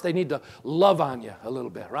 No, first they need to love on you a little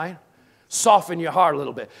bit, right? Soften your heart a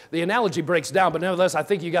little bit. The analogy breaks down, but nevertheless, I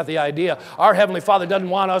think you got the idea. Our Heavenly Father doesn't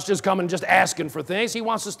want us just coming and just asking for things. He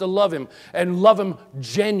wants us to love Him and love Him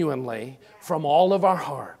genuinely from all of our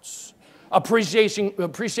hearts.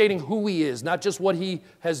 Appreciating who He is, not just what He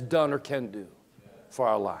has done or can do for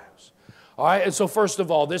our lives. All right, and so first of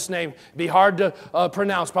all, this name be hard to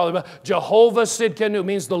pronounce probably, but Jehovah Sidkenu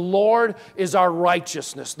means the Lord is our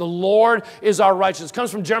righteousness. The Lord is our righteousness. It comes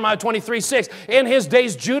from Jeremiah 23:6. In His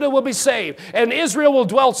days Judah will be saved, and Israel will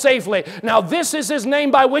dwell safely. Now this is His name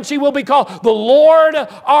by which He will be called, the Lord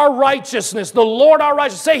our righteousness. The Lord our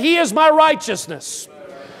righteousness. Say, He is my righteousness.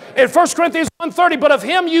 In 1 Corinthians 1:30, but of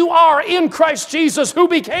Him you are in Christ Jesus, who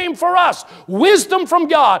became for us wisdom from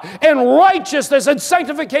God and righteousness and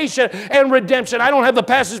sanctification and redemption. I don't have the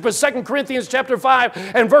passage, but 2 Corinthians chapter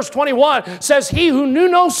 5 and verse 21 says, He who knew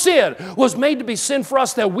no sin was made to be sin for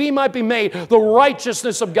us, that we might be made the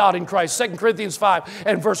righteousness of God in Christ. 2 Corinthians 5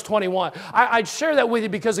 and verse 21. I'd share that with you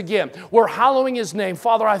because, again, we're hallowing His name.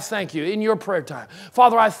 Father, I thank You in your prayer time.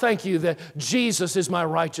 Father, I thank You that Jesus is my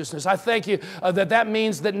righteousness. I thank You that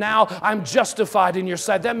means that now I'm justified in Your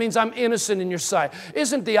sight. That means I'm innocent in Your sight.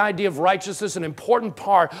 Isn't the idea of righteousness an important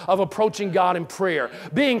part of approaching God in prayer?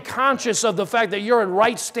 Being conscious of the fact that you're in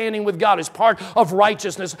right standing with God is part of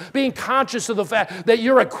righteousness. Being conscious of the fact that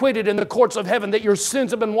you're acquitted in the courts of heaven, that your sins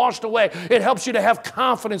have been washed away. It helps you to have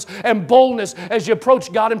confidence and boldness as you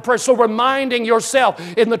approach God in prayer. So reminding yourself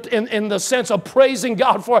in the sense of praising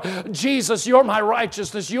God for, Jesus, You're my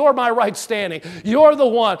righteousness. You're my right standing. You're the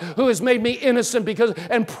one who has made me innocent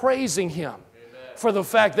and praising Him for the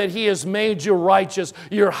fact that He has made you righteous.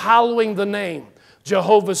 You're hallowing the name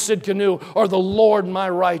Jehovah Sidkenu, or the Lord my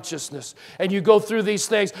righteousness. And you go through these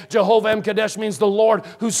things. Jehovah M'Kadesh means the Lord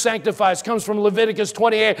who sanctifies. Comes from Leviticus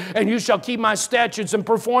 28. And you shall keep my statutes and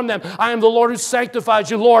perform them. I am the Lord who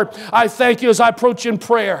sanctifies you. Lord, I thank You as I approach in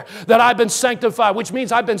prayer that I've been sanctified, which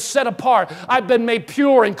means I've been set apart. I've been made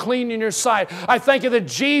pure and clean in Your sight. I thank You that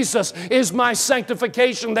Jesus is my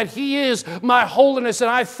sanctification, that He is my holiness.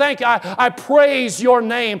 And I I praise Your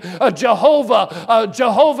name, Jehovah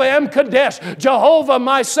M'Kadesh, Jehovah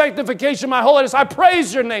my sanctification, my holiness. I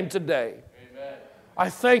praise Your name today. Amen. I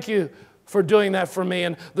thank You for doing that for me.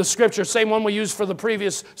 And the scripture, same one we used for the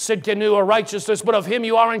previous Sidkenu, or righteousness, but of Him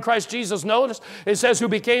you are in Christ Jesus. Notice it says, who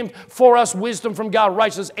became for us wisdom from God,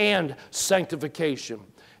 righteousness and sanctification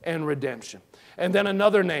and redemption. And then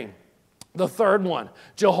another name, the third one,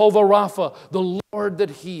 Jehovah Rapha, the Lord that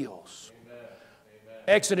heals. Amen.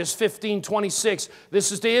 Exodus 15:26.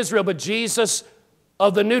 This is to Israel, but Jesus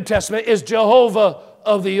of the New Testament is Jehovah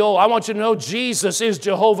of the Old. I want you to know Jesus is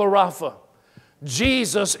Jehovah Rapha.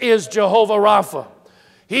 Jesus is Jehovah Rapha.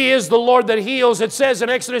 He is the Lord that heals. It says in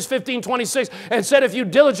Exodus 15:26, and said, if you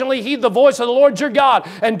diligently heed the voice of the Lord your God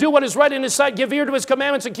and do what is right in His sight, give ear to His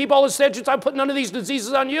commandments and keep all His statutes, I put none of these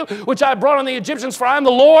diseases on you, which I brought on the Egyptians, for I am the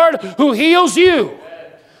Lord who heals you.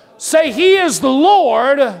 Say, He is the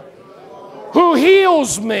Lord who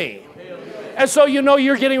heals me. And so you know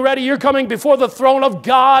you're getting ready. You're coming before the throne of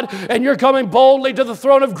God, and you're coming boldly to the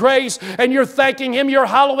throne of grace, and you're thanking Him. You're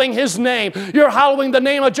hallowing His name. You're hallowing the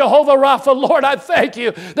name of Jehovah Rapha. Lord, I thank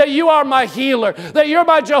You that You are my healer, that You're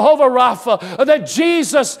my Jehovah Rapha, that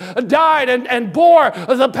Jesus died and bore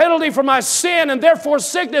the penalty for my sin and therefore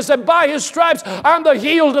sickness, and by His stripes I'm the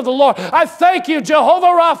healed of the Lord. I thank You, Jehovah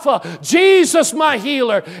Rapha, Jesus my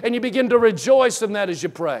healer. And you begin to rejoice in that as you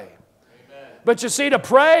pray. But you see, to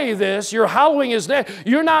pray this, you're hallowing His name.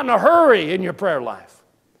 You're not in a hurry in your prayer life.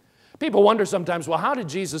 People wonder sometimes, well, how did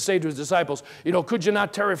Jesus say to His disciples, could you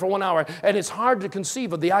not tarry for 1 hour? And it's hard to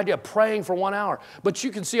conceive of the idea of praying for 1 hour. But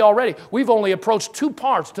you can see already, we've only approached 2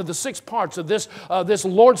 parts to the 6 parts of this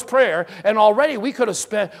Lord's Prayer. And already we could have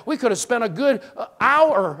spent a good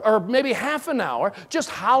hour or maybe half an hour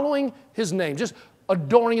just hallowing His name, just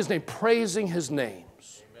adoring His name, praising His name.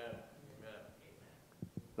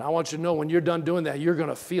 I want you to know when you're done doing that, you're going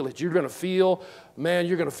to feel it. You're going to feel,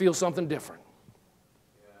 you're going to feel something different.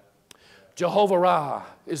 Jehovah Ra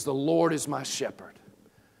is the Lord is my shepherd.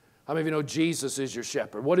 How many of you know Jesus is your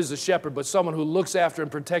shepherd? What is a shepherd but someone who looks after and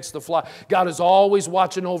protects the flock? God is always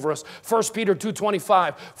watching over us. 1 Peter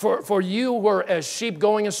 2:25, for you were as sheep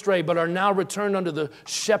going astray, but are now returned unto the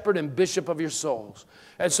shepherd and bishop of your souls.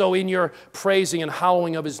 And so in your praising and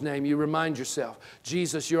hallowing of His name, you remind yourself,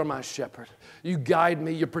 Jesus, You're my shepherd. You guide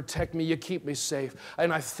me, you protect me, you keep me safe.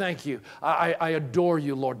 And I thank you. I adore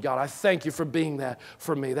you, Lord God. I thank you for being that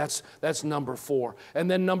for me. That's number 4. And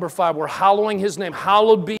then number 5, we're hallowing his name.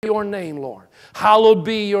 Hallowed be your name, Lord. Hallowed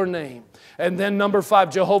be your name. And then number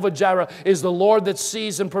 5, Jehovah Jireh is the Lord that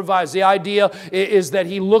sees and provides. The idea is that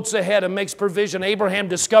he looks ahead and makes provision. Abraham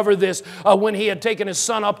discovered this when he had taken his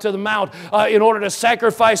son up to the mount in order to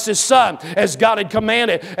sacrifice his son as God had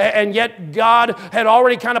commanded. And yet God had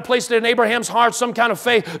already kind of placed it in Abraham's heart some kind of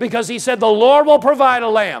faith, because he said the Lord will provide a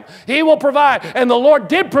lamb. He will provide. And the Lord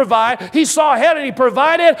did provide. He saw ahead and he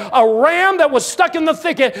provided a ram that was stuck in the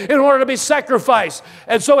thicket in order to be sacrificed.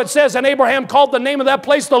 And so it says, and Abraham called the name of that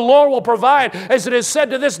place, the Lord will provide. As it is said,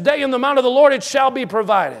 to this day in the mount of the Lord it shall be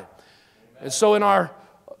provided. Amen. And so in our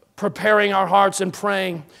preparing our hearts and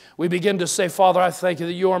praying, we begin to say, Father, I thank you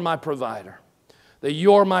that you are my provider, that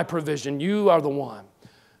you're my provision. You are the one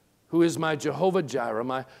who is my Jehovah Jireh,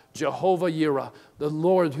 my Jehovah Yireh, the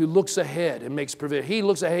Lord who looks ahead and makes provision. He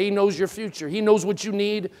looks ahead. He knows your future. He knows what you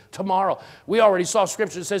need tomorrow. we already saw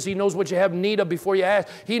scripture that says he knows what you have need of before you ask.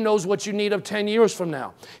 He knows what you need of 10 years from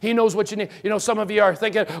now. He knows what you need. You know, some of you are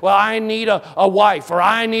thinking, well, I need a wife, or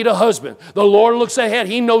I need a husband. The Lord looks ahead.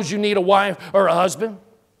 He knows you need a wife or a husband.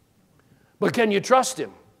 But can you trust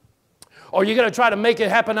him? Or are you going to try to make it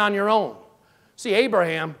happen on your own? See,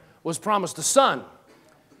 Abraham was promised a son.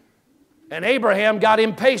 And Abraham got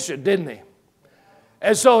impatient, didn't he?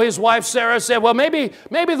 And so his wife Sarah said, well, maybe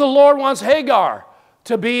the Lord wants Hagar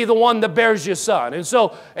to be the one that bears your son. And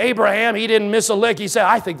so Abraham, he didn't miss a lick. He said,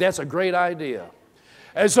 I think that's a great idea.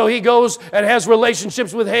 And so he goes and has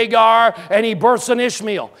relationships with Hagar, and he births an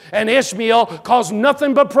Ishmael. And Ishmael caused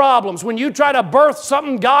nothing but problems. When you try to birth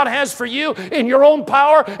something God has for you in your own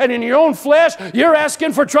power and in your own flesh, you're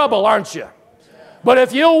asking for trouble, aren't you? But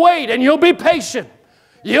if you'll wait and you'll be patient,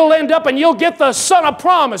 you'll end up and you'll get the son of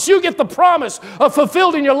promise. You get the promise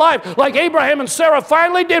fulfilled in your life, like Abraham and Sarah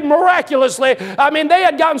finally did miraculously. I mean, they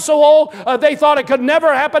had gotten so old, they thought it could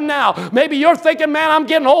never happen now. Maybe you're thinking, man, I'm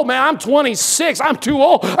getting old, man. I'm 26. I'm too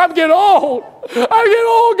old. I'm getting old. I'm getting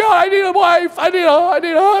old, God. I need a wife. I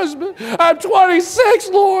need a husband. I'm 26,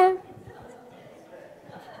 Lord.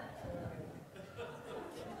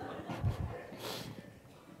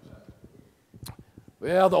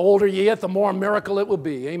 Well, the older you get, the more a miracle it will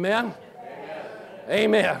be. Amen? Amen.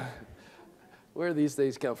 Amen. Where do these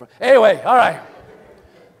things come from? Anyway, all right.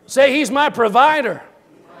 Say, he's my provider.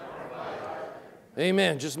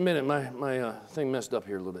 Amen. Just a minute. My thing messed up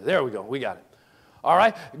here a little bit. There we go. We got it. All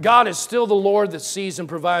right. God is still the Lord that sees and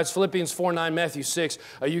provides. Philippians 4:9, Matthew 6.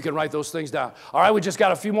 You can write those things down. All right. We just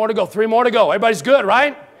got a few more to go. 3 more to go. Everybody's good,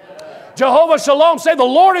 right? Yeah. Jehovah Shalom. Say, the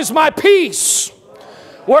Lord is my peace.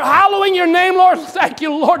 We're hallowing your name, Lord. Thank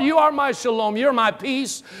you, Lord. You are my shalom. You're my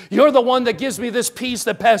peace. You're the one that gives me this peace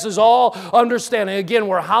that passes all understanding. Again,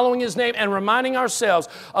 we're hallowing his name and reminding ourselves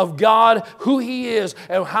of God, who he is,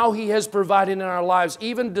 and how he has provided in our lives,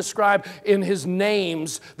 even described in his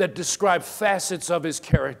names that describe facets of his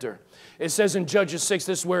character. It says in Judges 6,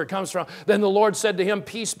 this is where it comes from. Then the Lord said to him,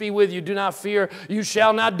 peace be with you. Do not fear. You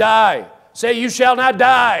shall not die. Say, you shall not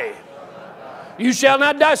die. You shall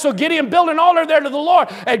not die. So Gideon built an altar there to the Lord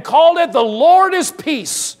and called it the Lord is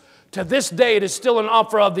peace. To this day, it is still an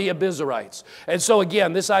offer of the Abiezrites. And so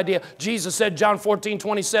again, this idea, Jesus said, John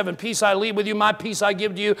 14:27, peace I leave with you, my peace I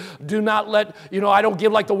give to you. Do not let, I don't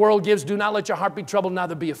give like the world gives. Do not let your heart be troubled,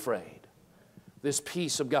 neither be afraid. This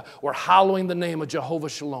peace of God. We're hallowing the name of Jehovah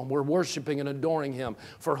Shalom. We're worshiping and adoring him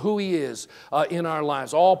for who he is in our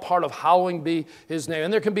lives. All part of hallowing be his name.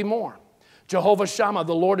 And there can be more. Jehovah Shammah,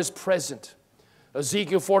 the Lord is present.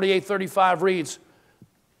 Ezekiel 48:35 reads,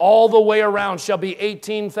 all the way around shall be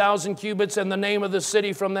 18,000 cubits, and the name of the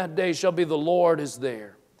city from that day shall be the Lord is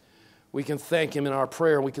there. We can thank him in our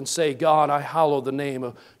prayer. We can say, God, I hallow the name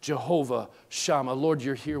of Jehovah Shammah. Lord,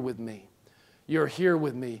 you're here with me. You're here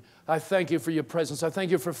with me. I thank you for your presence. I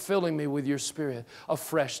thank you for filling me with your spirit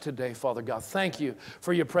afresh today, Father God. Thank you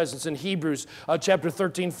for your presence. In Hebrews chapter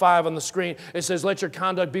 13:5 on the screen, it says, let your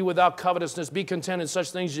conduct be without covetousness. Be content in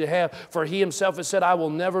such things as you have. For he himself has said, I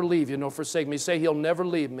will never leave you nor forsake me. Say, he'll never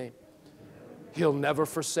leave me. He'll never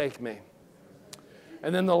forsake me.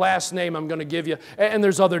 And then the last name I'm going to give you, and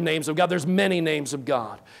there's other names of God. There's many names of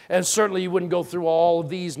God. And certainly you wouldn't go through all of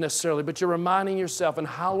these necessarily, but you're reminding yourself and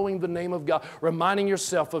hallowing the name of God, reminding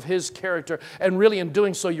yourself of his character. And really in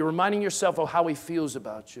doing so, you're reminding yourself of how he feels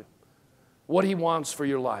about you, what he wants for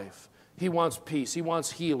your life. He wants peace. He wants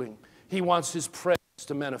healing. He wants his presence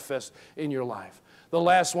to manifest in your life. The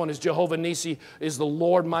last one is Jehovah Nissi is the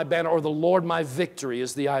Lord my banner, or the Lord my victory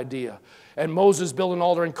is the idea. And Moses built an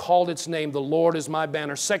altar and called its name, the Lord is my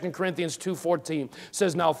banner. 2 Corinthians 2:14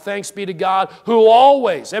 says, now thanks be to God who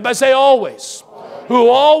always, everybody say always, who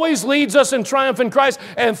always leads us in triumph in Christ,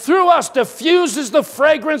 and through us diffuses the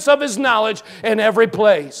fragrance of His knowledge in every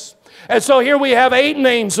place. And so here we have 8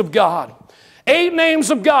 names of God. 8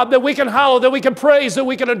 names of God that we can hallow, that we can praise, that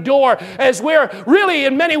we can adore, as we're really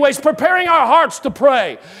in many ways preparing our hearts to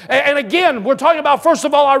pray. And again, we're talking about, first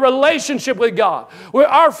of all, our relationship with God. We're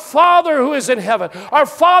our Father who is in heaven, our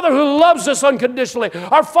Father who loves us unconditionally,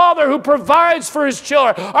 our Father who provides for His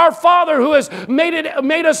children, our Father who has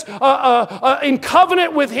made us in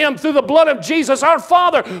covenant with Him through the blood of Jesus, our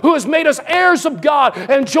Father who has made us heirs of God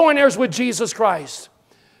and joint heirs with Jesus Christ.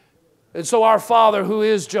 And so our Father who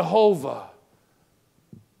is Jehovah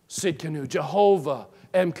Sidkenu, Jehovah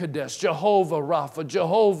Emkadesh, Jehovah Rapha,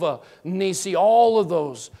 Jehovah Nisi, all of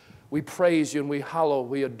those, we praise You and we hallow,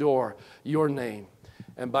 we adore Your name.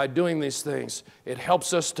 And by doing these things, it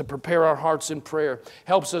helps us to prepare our hearts in prayer,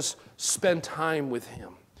 helps us spend time with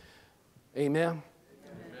Him. Amen? Amen.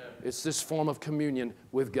 It's this form of communion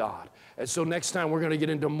with God. And so next time we're going to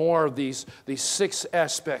get into more of these 6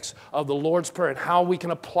 aspects of the Lord's Prayer and how we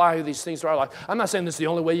can apply these things to our life. I'm not saying this is the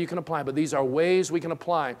only way you can apply, but these are ways we can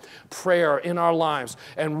apply prayer in our lives.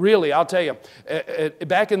 And really, I'll tell you,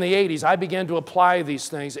 back in the 80s, I began to apply these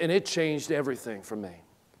things, and it changed everything for me.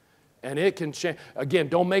 And it can change. Again,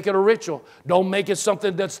 don't make it a ritual. Don't make it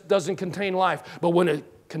something that doesn't contain life. But when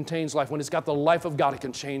it contains life, when it's got the life of God, it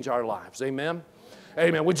can change our lives. Amen?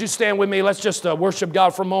 Amen. Would you stand with me? Let's just worship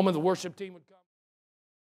God for a moment. The worship team would come.